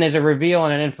in the end, there's a reveal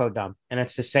and an info dump. And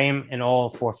it's the same in all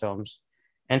 4 films.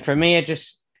 And for me, it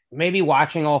just maybe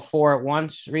watching all 4 at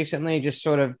once recently just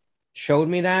sort of showed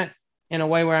me that in a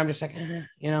way where I'm just like,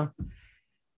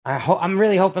 I'm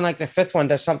really hoping like the 5th one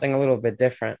does something a little bit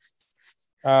different.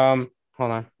 Hold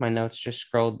on. My notes just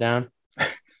scrolled down.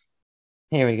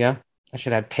 Here we go. I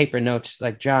should have paper notes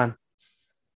like John.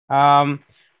 I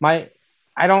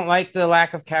don't like the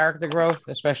lack of character growth,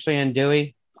 especially in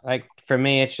Dewey. Like for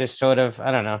me, it's just sort of,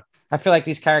 I don't know. I feel like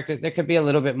these characters, there could be a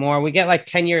little bit more. We get like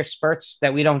 10-year spurts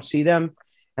that we don't see them.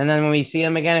 And then when we see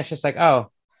them again, it's just like,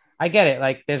 oh, I get it.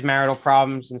 Like there's marital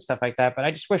problems and stuff like that. But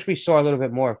I just wish we saw a little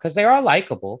bit more because they are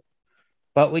likable.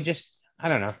 But we just, I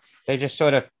don't know. They're just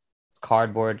sort of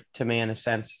cardboard to me in a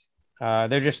sense.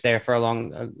 They're just there for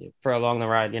along the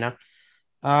ride, you know?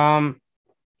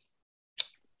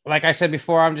 Like I said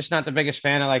before, I'm just not the biggest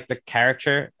fan of like the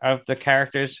character of the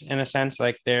characters in a sense.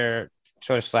 Like they're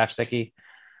sort of slapsticky.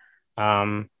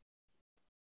 To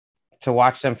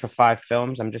watch them for 5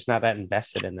 films, I'm just not that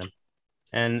invested in them.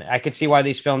 And I could see why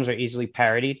these films are easily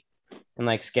parodied in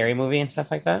like Scary Movie and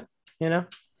stuff like that, you know?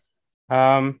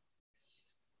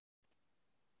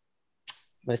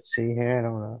 Let's see here. I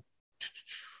don't know.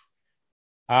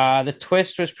 The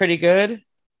twist was pretty good.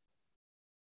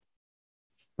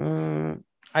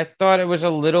 I thought it was a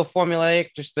little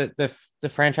formulaic, just the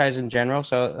franchise in general.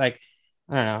 So like,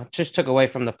 I don't know, it just took away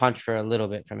from the punch for a little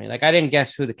bit for me. Like I didn't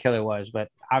guess who the killer was, but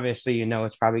obviously,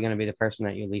 it's probably going to be the person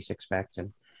that you least expect.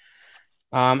 And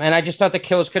I just thought the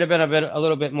kills could have been a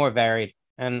little bit more varied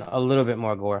and a little bit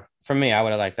more gore. For me, I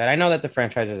would have liked that. I know that the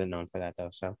franchise isn't known for that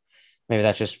though. So maybe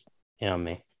that's just,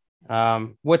 me.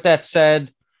 With that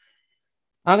said,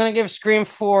 I'm going to give Scream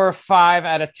 4 5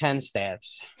 out of 10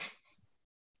 stabs.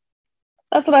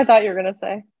 That's what I thought you were going to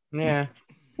say. Yeah.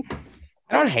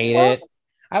 I don't hate it.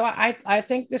 I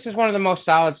think this is one of the most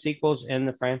solid sequels in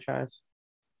the franchise.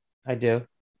 I do.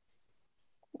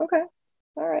 Okay.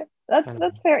 All right.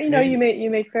 That's fair. You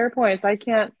make fair points. I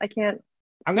can't.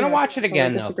 I'm going to watch it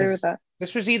again though. Disagree with that.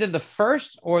 This was either the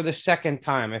first or the second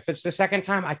time. If it's the second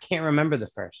time, I can't remember the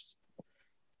first.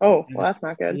 Oh, well, that's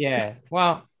not good. Yeah.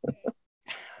 Well,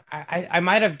 I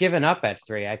might have given up at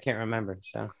 3. I can't remember.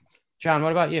 So, John,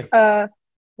 what about you? Yeah.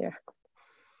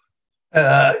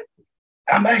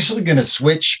 I'm actually going to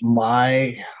switch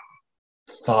my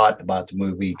thought about the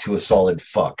movie to a solid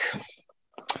fuck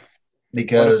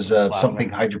because of something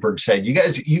Heidelberg said.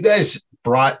 You guys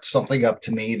brought something up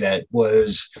to me that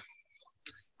was,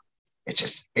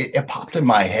 it popped in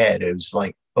my head. It was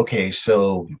like, okay,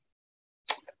 so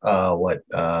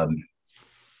Ghostface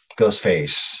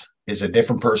is a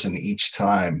different person each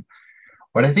time.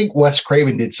 But I think Wes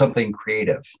Craven did something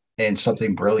creative and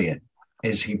something brilliant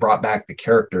is he brought back the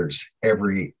characters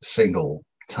every single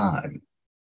time.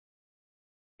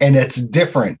 And it's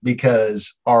different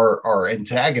because our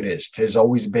antagonist has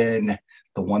always been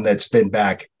the one that's been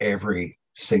back every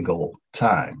single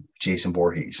time. Jason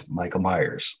Voorhees, Michael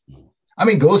Myers. I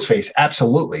mean, Ghostface,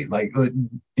 absolutely. Like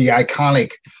the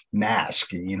iconic mask,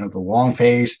 the long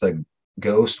face, the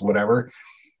ghost, whatever.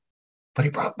 But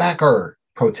he brought back our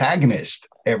protagonist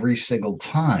every single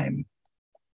time.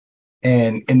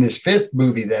 And in this 5th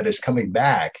movie that is coming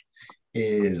back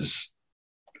is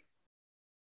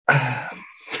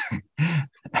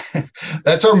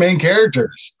that's our main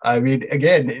characters. I mean,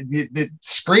 again, the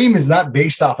Scream is not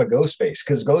based off of Ghostface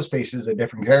because Ghostface is a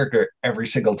different character every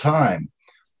single time.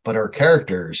 But our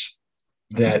characters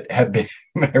that have been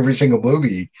in every single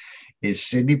movie is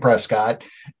Sidney Prescott,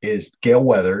 is Gale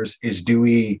Weathers, is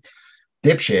Dewey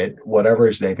Dipshit, whatever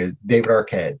his name is, David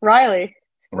Arquette. Riley.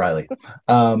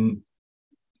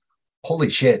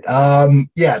 Holy shit.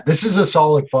 Yeah, this is a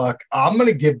solid fuck. I'm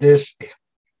gonna give this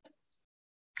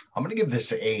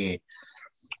a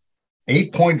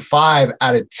 8.5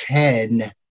 out of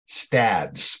 10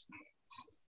 stabs.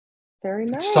 Very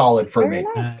nice. Solid for Very me.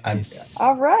 Nice.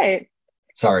 All right.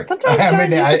 Sorry. Sometimes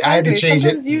I had to change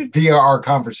Sometimes it via our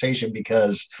conversation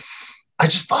because I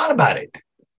just thought about it.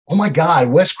 Oh my God,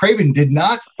 Wes Craven did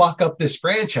not fuck up this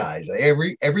franchise.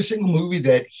 Every single movie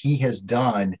that he has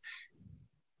done,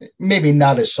 maybe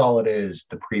not as solid as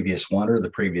the previous one or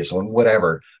the previous one,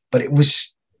 whatever, but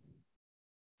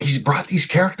he's brought these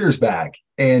characters back.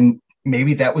 And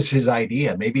maybe that was his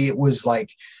idea. Maybe it was like,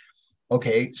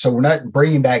 okay, so we're not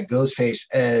bringing back Ghostface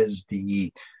as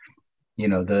the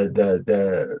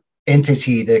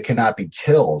entity that cannot be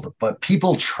killed, but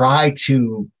people try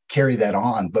to carry that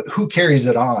on. But who carries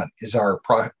it on is our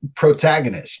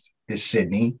protagonist, is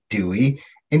Sidney, Dewey,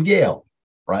 and Gale,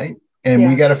 right? And Yeah.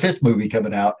 we got a 5th movie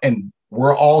coming out, and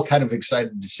we're all kind of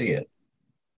excited to see it.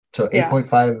 So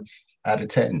 8.5 out of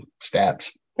 10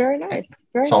 stabs. Very nice.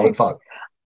 Very Solid nice. fuck.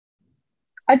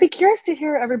 I'd be curious to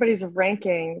hear everybody's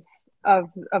rankings of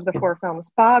the 4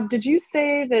 films. Bob, did you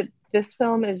say that this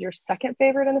film is your second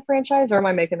favorite in the franchise, or am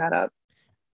I making that up?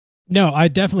 No, I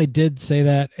definitely did say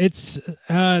that. It's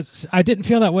I didn't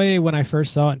feel that way when I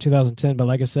first saw it in 2010, but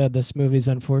like I said, this movie's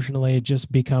unfortunately just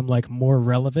become like more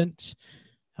relevant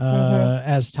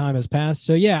as time has passed.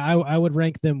 So yeah, I would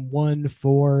rank them 1,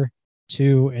 4,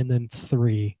 2, and then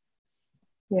 3.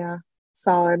 Yeah,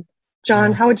 solid.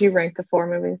 John, how would you rank the 4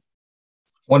 movies?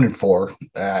 1 and 4.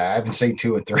 I haven't seen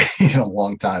 2 and 3 in a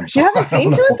long time. So You haven't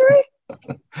seen 2 and 3?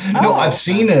 No, Oh. I've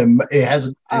seen them. It's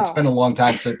Oh. been a long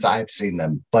time since I've seen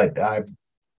them, but Okay.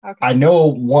 I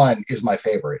know 1 is my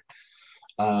favorite.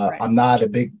 Right. I'm not a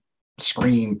big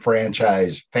Scream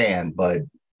franchise fan, but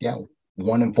yeah,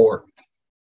 1 and 4.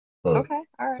 So, Okay,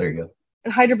 all right. there you go.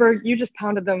 And Heidelberg, you just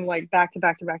pounded them like back to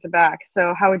back to back to back.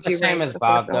 So how would The you same rank as the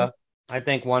Bob, 4 though. films? I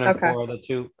think 1 and Okay. 4 are the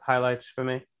 2 highlights for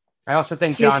me. I also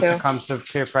think Me John too. succumbs to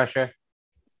peer pressure.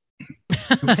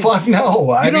 Fuck no.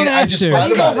 I don't mean, I have just to. thought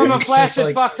You go about it. from a It's flash just as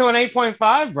like, fuck to an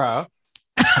 8.5, bro.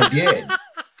 I did.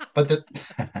 But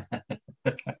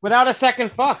Without a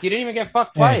second fuck. You didn't even get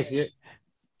fucked twice.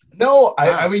 no, Wow.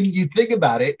 I mean, you think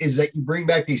about it, is that you bring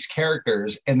back these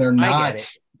characters and they're I not get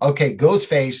it. okay.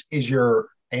 Ghostface is your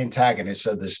antagonist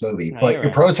of this movie, No, but you're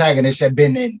your right. protagonists have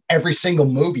been in every single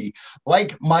movie,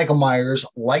 like Michael Myers,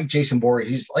 like Jason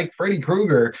Voorhees, like Freddy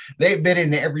Krueger. They've been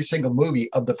in every single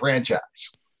movie of the franchise.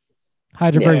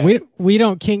 Heidelberg, Yeah. we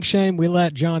don't kink shame. We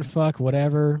let John fuck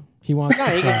whatever he wants. No,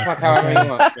 to you can fuck fuck, however okay? you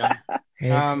want,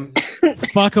 John.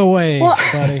 Fuck away, Well-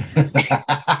 buddy.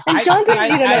 And John doesn't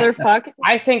need another fuck.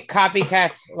 I think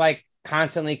copycats, like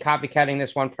constantly copycatting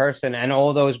this one person and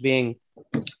all those being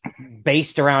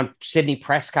based around Sidney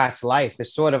Prescott's life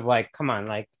is sort of like, come on,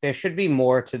 like there should be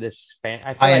more to this fan.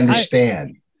 I feel I like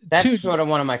understand. that's To- sort of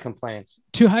one of my complaints.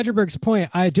 To Heidelberg's point,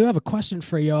 I do have a question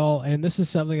for y'all, and this is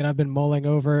something that I've been mulling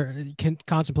over,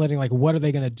 contemplating, like, what are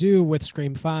they going to do with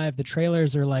Scream 5? The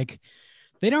trailers are like,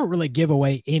 they don't really give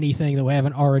away anything that we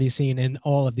haven't already seen in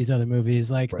all of these other movies.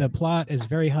 Like, the Right. plot is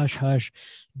very hush-hush.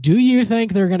 Do you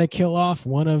think they're going to kill off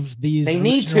one of these They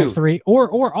need original to. 3?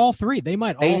 Or all 3? They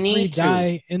might They all 3 need to.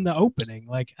 die in the opening.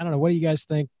 Like, I don't know. What do you guys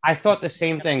think? I thought the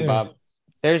same thing, Yeah. Bob.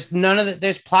 There's none of the,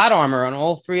 there's plot armor on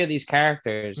all 3 of these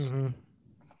characters. Mhm.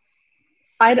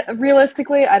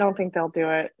 Realistically, I don't think they'll do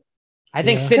it. I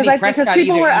think Yeah. Sidney Because Prescott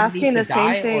people either were needs asking to the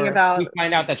same die thing or about- we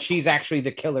find out that she's actually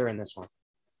the killer in this one.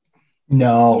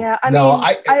 No, Yeah, I no,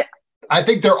 mean, I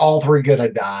think they're all 3 gonna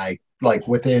die like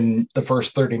within the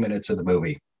first 30 minutes of the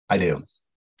movie. I do.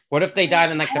 What if they died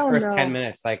in like I the don't first know. 10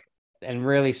 minutes, like, and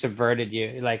really subverted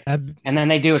you, like, I'd, and then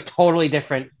they do a totally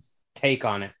different take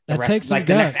on it. The That rest, takes some like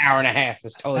the next guts. hour and a half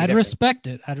is totally I'd different. respect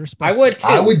it. I'd respect I would too.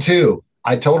 I would too.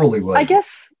 I totally would. I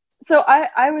guess so.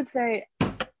 I would say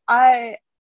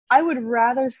I would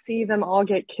rather see them all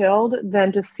get killed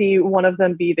than to see one of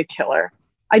them be the killer.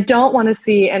 I don't want to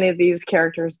see any of these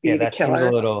characters be Yeah, the that seems killer.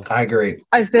 a little. I agree.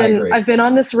 I've agree. been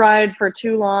on this ride for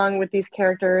too long with these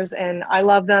characters, and I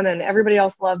love them, and everybody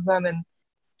else loves them, and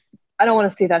I don't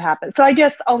want to see that happen. So I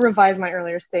guess I'll revise my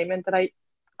earlier statement that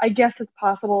I guess it's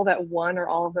possible that one or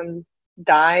all of them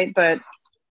die, but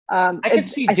I could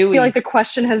see I Dewey. feel like the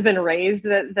question has been raised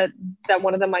that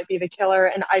one of them might be the killer,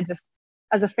 and I just,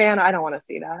 as a fan, I don't want to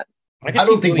see that. could I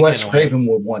don't see think Dewey Wes getting away. Craven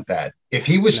would want that. If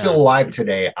he was No. still alive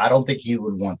today, I don't think he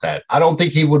would want that. I don't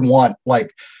think he would want like,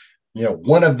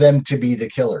 one of them to be the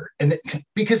killer. And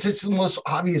because it's the most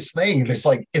obvious thing. And it's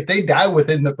like, if they die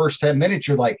within the first 10 minutes,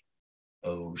 you're like,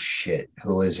 oh shit,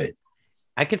 who is it?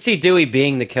 I could see Dewey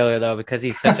being the killer though, because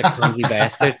he's such a crazy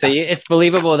bastard. So it's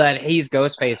believable that he's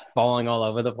Ghostface falling all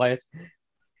over the place.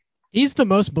 He's the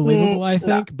most believable, I no.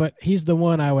 think, but he's the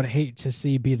one I would hate to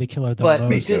see be the killer the But most.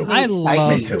 Me too. I Sidney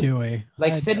love Me too. Dewey.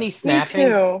 Like I- Sydney Me snapping.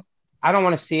 too. I don't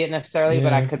want to see it necessarily,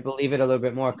 but I Yeah. could believe it a little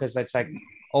bit more because it's like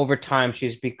over time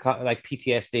she's become like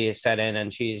PTSD is set in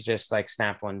and she's just like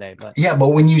snapped one day. But Yeah, but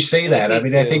when you say that, I Me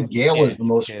mean, I too. think Gail Yeah, is the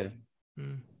most too.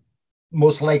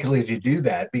 most likely to do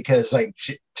that because like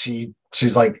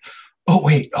she's like, oh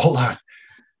wait, hold on.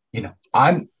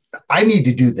 I need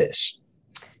to do this.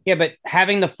 Yeah, but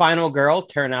having the final girl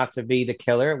turn out to be the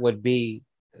killer would be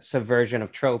subversion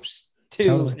of tropes too,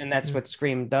 Totally. and that's what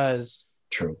Scream does.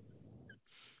 True.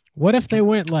 What if they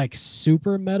went like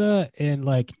super meta and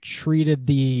like treated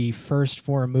the first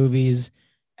 4 movies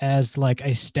as like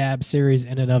a stab series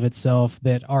in and of itself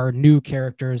that our new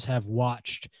characters have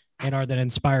watched and are then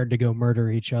inspired to go murder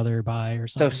each other by or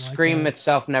So something. Scream like that.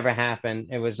 itself never happened.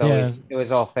 It was always it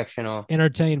was all fictional.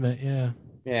 Entertainment, yeah.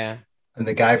 Yeah. And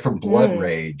the guy from Blood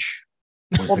Rage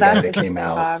was the guy that came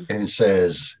out Bob. and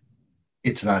says,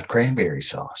 "It's not cranberry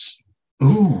sauce."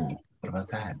 Ooh, what about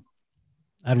that?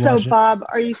 So Bob,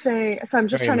 are you saying, so I'm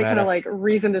just trying to kind of like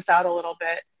reason this out a little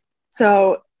bit.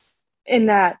 So in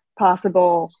that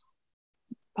possible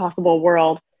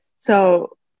world,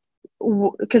 so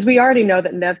because we already know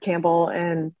that Nev Campbell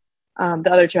and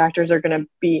the other two actors are going to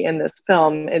be in this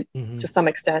film to some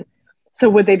extent. So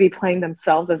would they be playing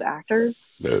themselves as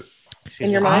actors in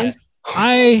your mind?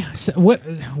 What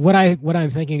I'm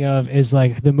thinking of is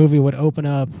like the movie would open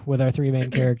up with our three main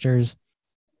characters,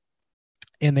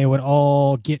 and they would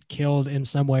all get killed in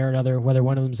some way or another, whether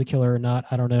one of them's a killer or not,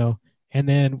 I don't know. And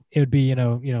then it would be, you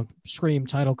know, Scream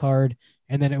title card,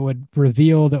 and then it would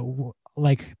reveal that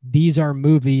like these are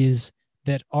movies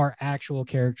that our actual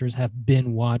characters have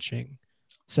been watching.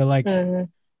 So like none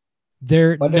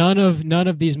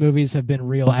of these movies have been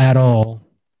real at all.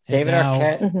 And David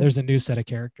Arquette, there's a new set of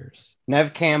characters.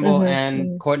 Nev Campbell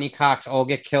and Courtney Cox all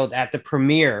get killed at the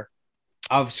premiere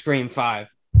of Scream 5.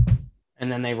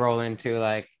 And then they roll into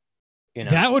like, you know,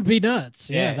 that would be nuts.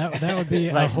 Yeah. That would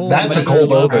be like, a whole. That's a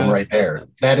cold open right there.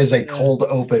 That is a cold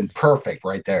open, perfect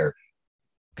right there.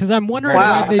 Because I'm wondering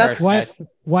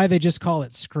why they just call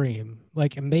it Scream.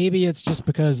 Like maybe it's just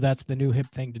because that's the new hip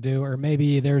thing to do, or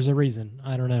maybe there's a reason.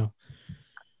 I don't know.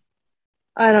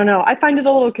 I find it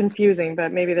a little confusing,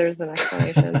 but maybe there's an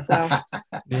explanation. So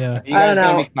yeah, you guys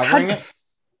gonna be covering it?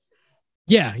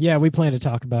 Yeah, we plan to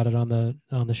talk about it on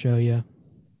the show. Yeah.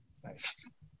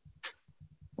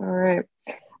 All right.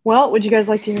 Well, would you guys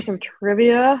like to hear some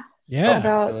trivia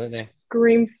about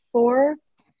Scream 4?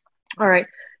 All right.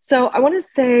 So I want to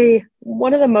say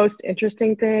one of the most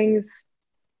interesting things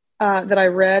that I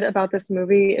read about this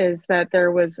movie is that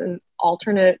there was an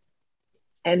alternate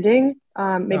ending.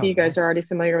 Maybe you guys are already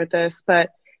familiar with this, but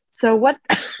so what,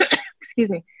 excuse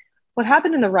me, what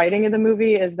happened in the writing of the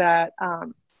movie is that,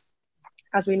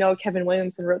 as we know, Kevin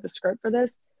Williamson wrote the script for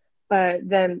this, but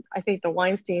then I think the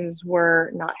Weinsteins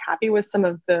were not happy with some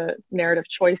of the narrative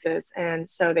choices. And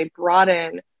so they brought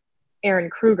in Aaron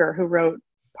Kruger, who wrote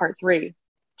part 3,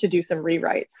 to do some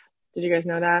rewrites. Did you guys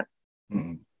know that?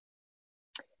 Mm-hmm.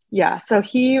 Yeah, so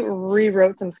he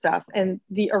rewrote some stuff. And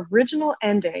the original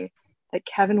ending that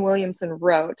Kevin Williamson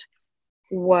wrote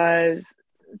was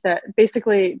that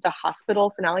basically the hospital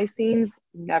finale scenes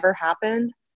never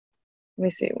happened. Let me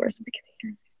see, where's the beginning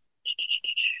here?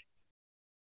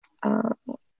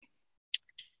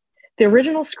 The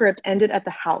original script ended at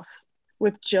the house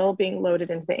with Jill being loaded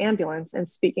into the ambulance and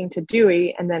speaking to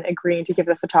Dewey and then agreeing to give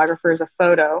the photographers a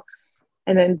photo.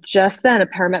 And then just then a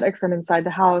paramedic from inside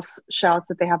the house shouts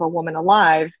that they have a woman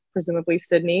alive, presumably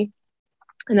Sydney.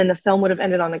 And then the film would have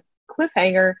ended on a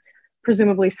cliffhanger,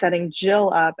 presumably setting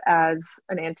Jill up as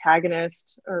an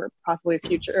antagonist or possibly a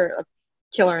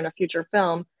killer in a future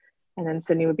film. And then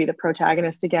Sydney would be the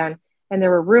protagonist again. And there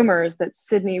were rumors that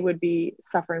Sydney would be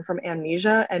suffering from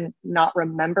amnesia and not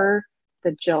remember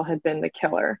that Jill had been the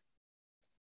killer.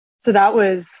 So that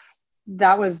was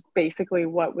basically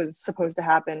what was supposed to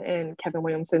happen in Kevin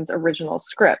Williamson's original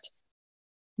script.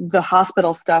 The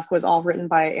hospital stuff was all written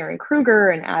by Aaron Kruger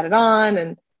and added on,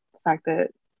 and the fact that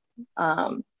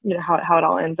how it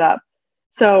all ends up.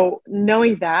 So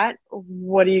knowing that,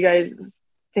 what do you guys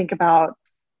think about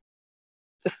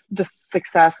the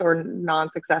success or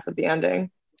non-success of the ending?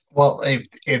 Well,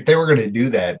 if they were going to do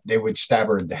that, they would stab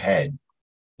her in the head,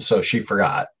 so she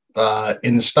forgot.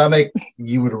 In the stomach,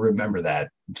 you would remember that.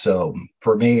 So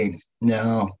for me,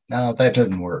 no, that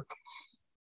doesn't work.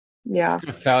 Yeah,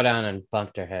 fell down and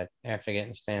bumped her head after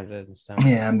getting stabbed in the stomach.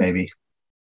 Yeah, maybe.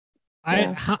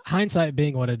 Hindsight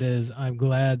being what it is, I'm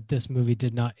glad this movie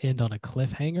did not end on a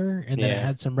cliffhanger and that it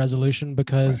had some resolution,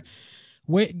 because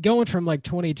going from like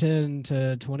 2010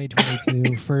 to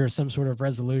 2022 for some sort of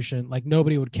resolution, like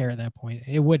nobody would care at that point.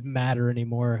 It wouldn't matter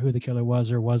anymore who the killer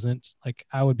was or wasn't. Like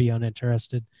I would be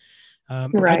uninterested.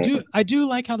 I do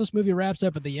like how this movie wraps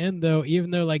up at the end, though,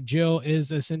 even though like Jill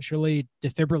is essentially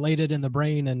defibrillated in the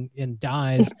brain and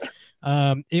dies.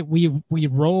 We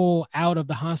roll out of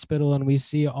the hospital and we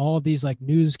see all of these like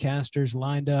newscasters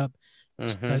lined up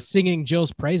singing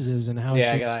Jill's praises and how she's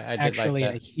actually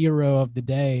a hero of the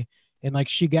day. And like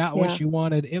she got what she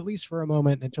wanted, at least for a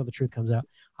moment, until the truth comes out.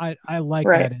 I like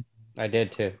that. I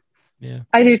did too. Yeah,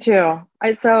 I do too.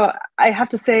 So I have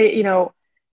to say,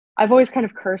 I've always kind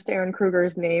of cursed Aaron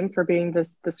Kruger's name for being the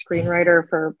screenwriter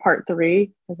for part 3,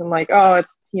 because I'm like, oh,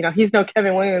 it's he's no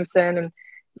Kevin Williamson, and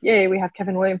yay, we have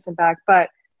Kevin Williamson back. But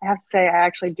I have to say, I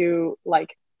actually do like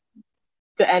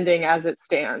the ending as it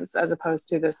stands, as opposed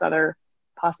to this other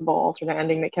possible alternate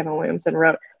ending that Kevin Williamson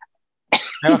wrote.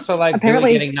 I also like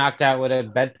Apparently- Dewey getting knocked out with a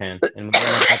bedpan, and we don't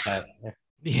know about that.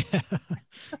 Yeah.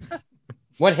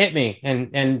 What hit me?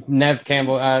 And Nev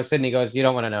Campbell, Sydney goes, "You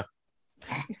don't want to know."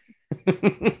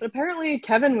 But apparently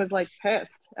Kevin was like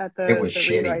pissed at the It was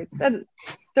shitty. rewrites. And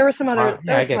there was some other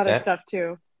Yeah, I get that. stuff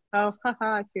too. Oh,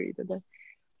 haha, I see what you did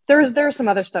there. There was some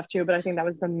other stuff too, but I think that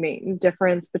was the main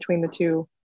difference between the two,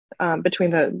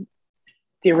 between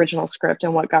the original script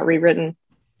and what got rewritten.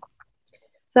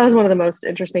 So that was one of the most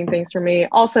interesting things for me.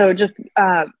 Also, just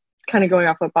kind of going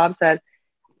off what Bob said,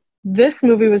 this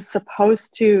movie was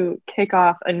supposed to kick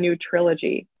off a new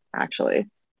trilogy, actually.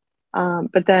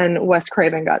 But then Wes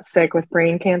Craven got sick with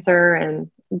brain cancer and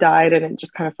died, and it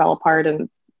just kind of fell apart, and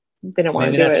they didn't want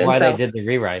Maybe to do that's it. why And they so, did the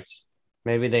rewrites.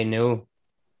 Maybe they knew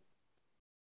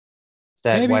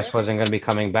that Maybe. Wes wasn't going to be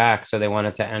coming back, so they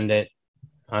wanted to end it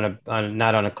on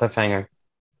not on a cliffhanger.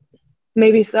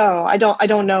 maybe so. I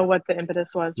don't know what the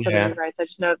impetus was for Yeah. the rewrites. I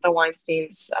just know that the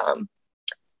Weinsteins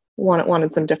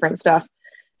wanted some different stuff.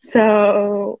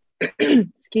 So,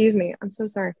 excuse me. I'm so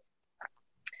sorry.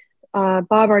 Bob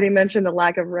already mentioned the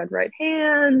lack of red right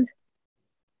hand.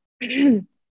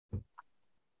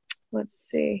 Let's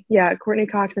see. Yeah, Courtney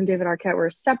Cox and David Arquette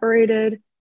were separated.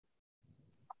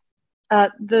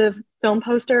 The film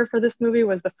poster for this movie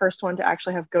was the first one to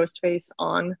actually have Ghostface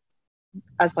on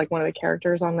as like one of the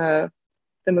characters on the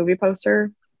movie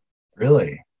poster.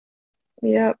 Really?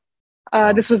 Yep.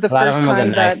 This was the A lot of first them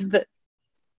with a time knife.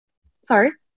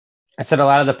 Sorry? I said a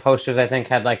lot of the posters I think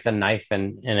had like the knife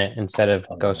in it instead of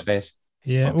Ghostface.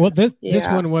 Yeah. Okay. Well, this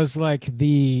Yeah. one was like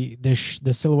the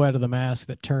silhouette of the mask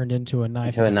that turned into a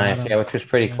knife. To at a the knife, bottom. yeah, which was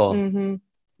pretty Yeah. cool. Mm-hmm.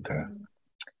 Okay.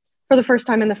 For the first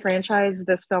time in the franchise,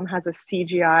 this film has a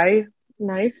CGI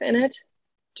knife in it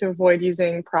to avoid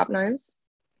using prop knives.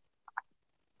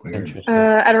 Weird. Interesting.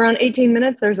 At around 18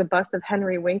 minutes, there's a bust of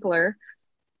Henry Winkler.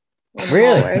 on the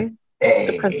Really? hallway, Hey.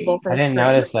 the principal from I didn't Scream.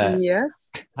 notice that. Yes,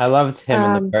 I loved him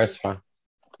in the Um, first one.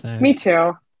 Dang. me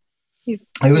too. He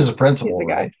was a principal, he's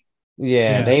the guy. right?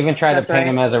 Yeah, Yeah. they even tried That's to paint right.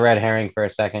 him as a red herring for a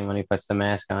second when he puts the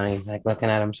mask on. He's like looking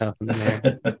at himself in the mirror.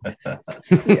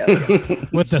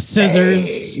 With the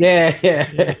scissors. Yeah, yeah.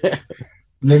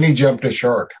 And then he jumped a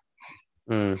shark.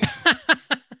 Mm.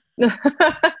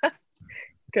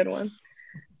 Good one.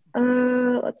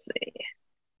 Let's see.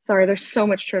 Sorry, there's so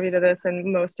much trivia to this,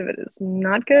 and most of it is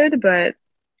not good, but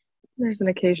there's an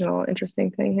occasional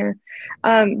interesting thing here.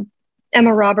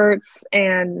 Emma Roberts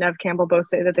and Nev Campbell both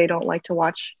say that they don't like to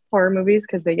watch horror movies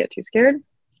because they get too scared.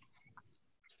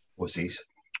 Wussies.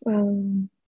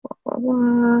 Blah, blah,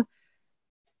 blah.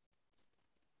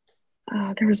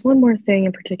 There was one more thing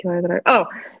in particular that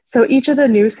so each of the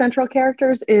new central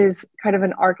characters is kind of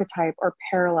an archetype or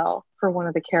parallel for one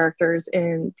of the characters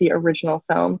in the original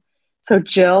film. So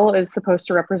Jill is supposed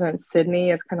to represent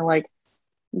Sydney as kind of like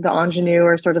the ingenue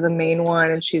or sort of the main one,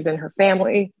 and she's in her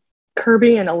family.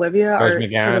 Kirby and Olivia Rose are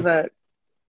McGowan. sort of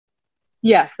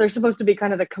yes, they're supposed to be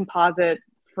kind of the composite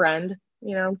friend,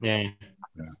 you know. Yeah.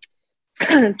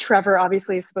 Trevor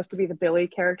obviously is supposed to be the Billy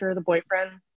character, the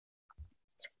boyfriend.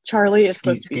 Charlie is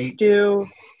supposed to be Skeet. Stu.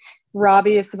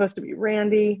 Robbie is supposed to be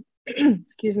Randy.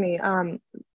 Excuse me.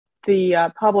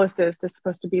 The publicist is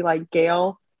supposed to be like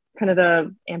Gail, kind of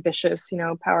the ambitious, you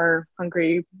know, power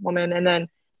hungry woman. And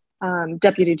then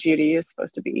Deputy Judy is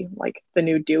supposed to be like the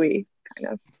new Dewey,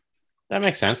 kind of. That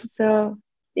makes sense. So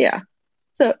yeah.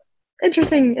 So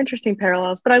interesting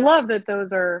parallels. But I love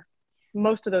that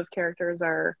most of those characters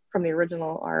are from the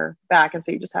original are back, and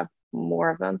so you just have more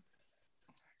of them.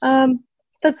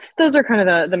 Those are kind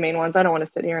of the main ones. I don't want to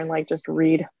sit here and like just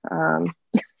read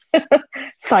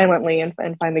silently and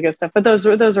find the good stuff, but those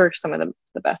were some of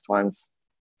the best ones.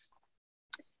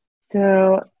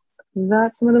 So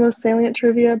that's some of the most salient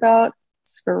trivia about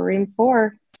Scream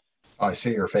 4. Oh, I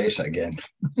see your face again.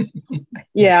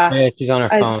 Yeah. Yeah, she's on her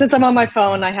phone. Since I'm on my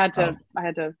phone, I had to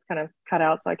kind of cut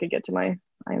out so I could get to my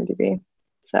IMDb.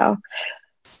 So,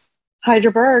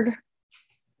 Hydraberg,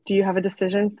 do you have a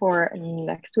decision for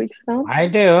next week's film? I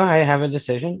do. I have a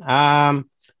decision.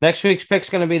 Next week's pick's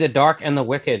going to be The Dark and the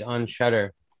Wicked on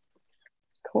Shudder.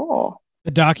 Cool.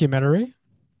 A documentary,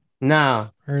 No,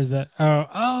 or is that?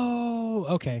 Oh,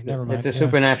 okay. Never mind. it's a Yeah.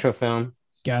 supernatural film.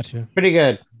 Gotcha. Pretty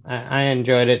good. I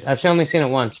enjoyed it. I've only seen it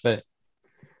once, but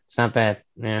it's not bad.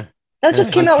 Yeah, That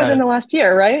just came out within the last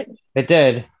year, right? it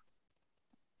did.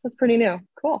 That's pretty new.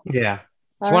 Cool. Yeah, it's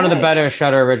All one of the right. better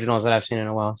Shudder originals that I've seen in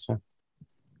a while. So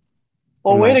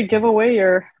Well, way Right. to give away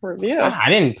your review. I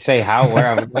didn't say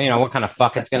what kind of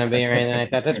fuck it's going to be or anything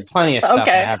like that. There's plenty of stuff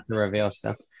Okay. I have to reveal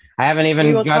stuff. I haven't We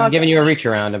even will talk- given you a reach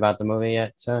around about the movie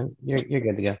yet, so you're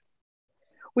good to go.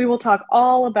 We will talk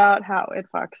all about how it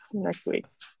fucks next week.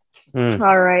 Mm.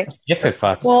 All right. If it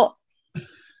fucks. Well,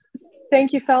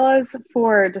 thank you, fellas,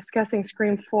 for discussing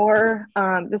Scream 4.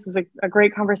 This was a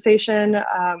great conversation.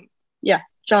 Yeah,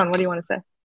 John, what do you want to say?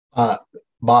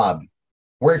 Bob,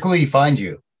 where can we find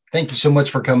you? Thank you so much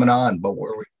for coming on, but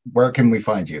where can we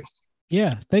find you?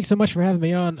 Yeah, thanks so much for having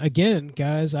me on again,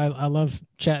 guys. I love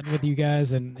chatting with you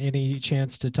guys, and any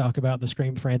chance to talk about the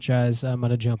Scream franchise, I'm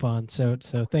gonna jump on. So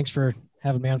thanks for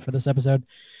having me on for this episode.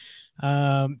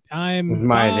 I'm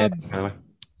My Bob.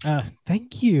 idea.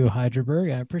 Thank you,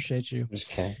 Hydraberg. I appreciate you. Just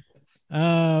kidding.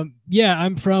 Yeah,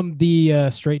 I'm from the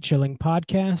Straight Chilling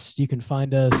podcast. You can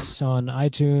find us on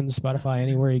iTunes, Spotify,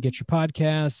 anywhere you get your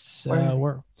podcasts.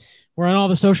 We're on all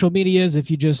the social medias.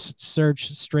 If you just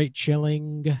search Straight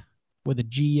Chilling with a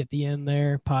G at the end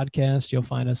there, podcast, you'll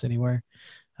find us anywhere.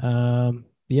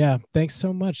 Yeah, thanks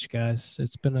so much, guys.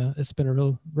 It's been a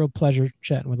real pleasure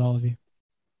chatting with all of you.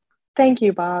 Thank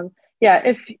you, Bob. Yeah,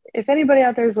 if anybody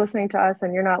out there is listening to us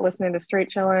and you're not listening to Straight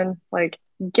Chillin', like,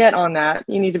 get on that.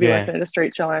 You need to be listening to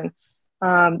Straight Chillin'.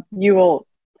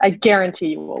 I guarantee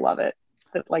you will love it.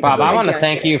 Like, Bob, I want to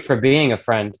thank you for being a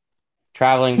friend,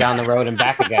 traveling down the road and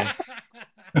back again.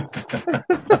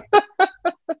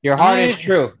 Your heart is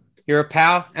true. You're a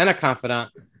pal and a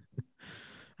confidant.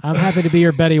 I'm happy to be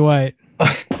your Betty White.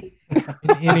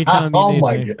 Anytime you need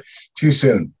me. God. Too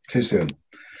soon. Here's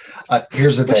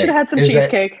the thing. Should have had some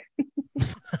cheesecake.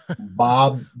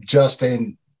 Bob,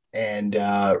 Justin, and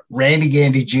Randy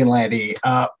Gandy Gianlandy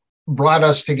brought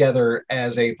us together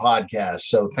as a podcast.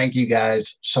 So thank you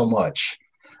guys so much.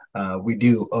 We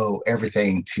do owe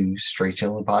everything to Straight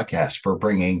Chillin' Podcast for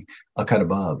bringing A Cut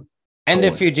Above. And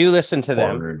if you do listen to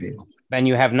them review, and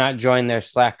you have not joined their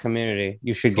Slack community,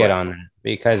 you should get on that,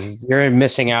 because you're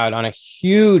missing out on a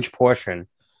huge portion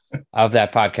of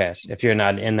that podcast if you're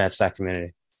not in that Slack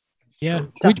community. Yeah,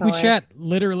 we chat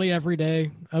literally every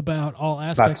day about all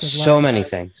aspects of life. So many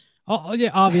things. Oh yeah,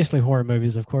 obviously horror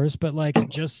movies, of course, but like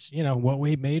just what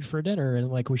we made for dinner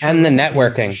and like and the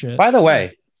networking. By the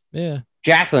way, yeah,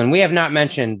 Jacqueline, we have not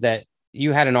mentioned that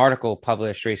you had an article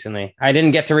published recently. I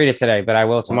didn't get to read it today, but I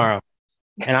will tomorrow.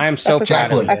 And I am so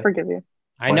proud of you. I forgive you.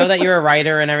 I know that you're a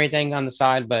writer and everything on the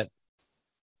side, but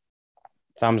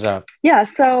thumbs up. Yeah,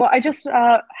 so I just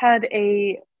had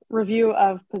a review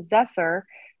of Possessor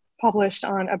published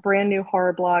on a brand new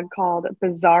horror blog called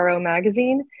Bizarro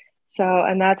Magazine. So,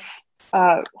 and that's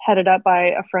headed up by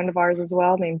a friend of ours as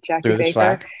well named Jackie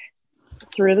Baker.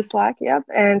 Through the Slack, yep.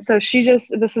 And so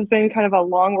this has been kind of a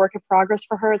long work in progress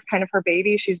for her. It's kind of her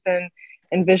baby. She's been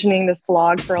envisioning this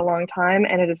blog for a long time,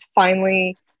 and it has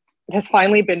finally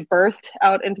been birthed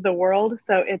out into the world.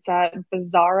 So it's at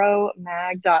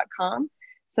bizarromag.com.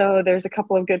 So there's a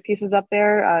couple of good pieces up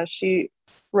there. She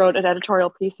wrote an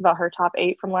editorial piece about her top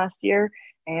 8 from last year,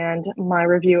 and my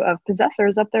review of Possessor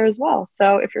is up there as well.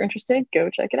 So if you're interested, go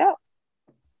check it out.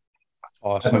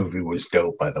 Awesome. That movie was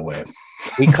dope, by the way.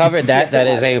 We covered that. That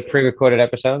is a pre-recorded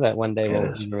episode that one day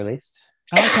will be released.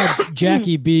 I like how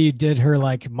Jackie B did her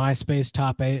like MySpace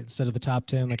top 8 instead of the top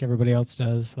 10 like everybody else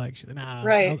does. Like,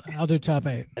 right. I'll do top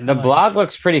 8. The blog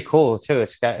looks pretty cool too.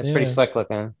 It's pretty slick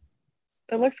looking.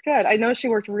 It looks good. I know she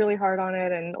worked really hard on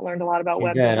it and learned a lot about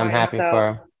web design. I'm happy for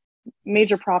her.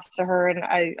 Major props to her, and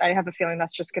I have a feeling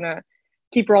that's just gonna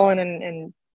keep rolling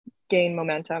and gain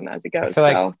momentum as it goes.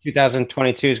 I feel like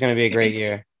 2022 is going to be a great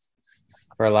year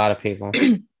for a lot of people.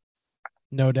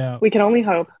 No doubt. We can only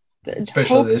hope.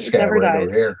 Especially hope this guy right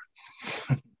over here.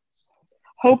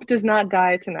 Hope does not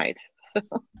die tonight. So.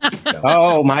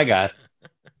 Oh my God.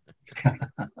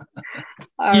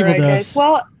 All right, guys.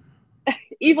 Well,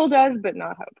 evil does, but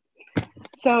not hope.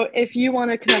 So if you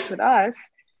want to connect with us,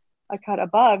 A Cut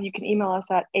Above, you can email us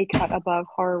at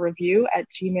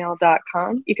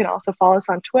acutaboveHorrorReview@gmail.com. You can also follow us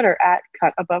on Twitter at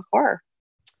Cut Above Horror.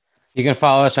 You can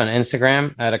follow us on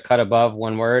Instagram at A Cut Above,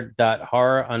 one word,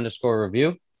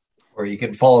 .horror_review. Or you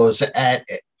can follow us at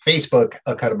Facebook,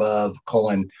 A Cut Above,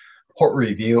 horror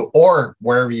review, or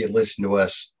wherever you listen to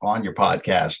us on your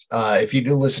podcast. If you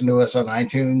do listen to us on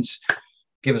iTunes,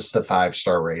 give us the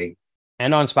 5-star rating.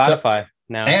 And on Spotify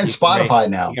now. And Spotify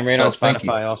now. You can rate on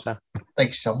Spotify also. Thank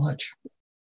you so much.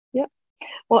 Yep.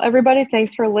 Well, everybody,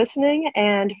 thanks for listening.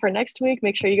 And for next week,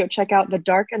 make sure you go check out The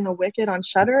Dark and the Wicked on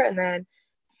Shudder, and then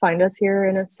find us here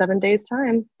in 7 days'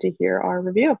 time to hear our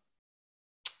review.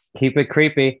 Keep it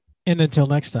creepy. And until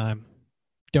next time,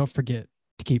 don't forget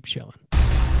to keep chilling.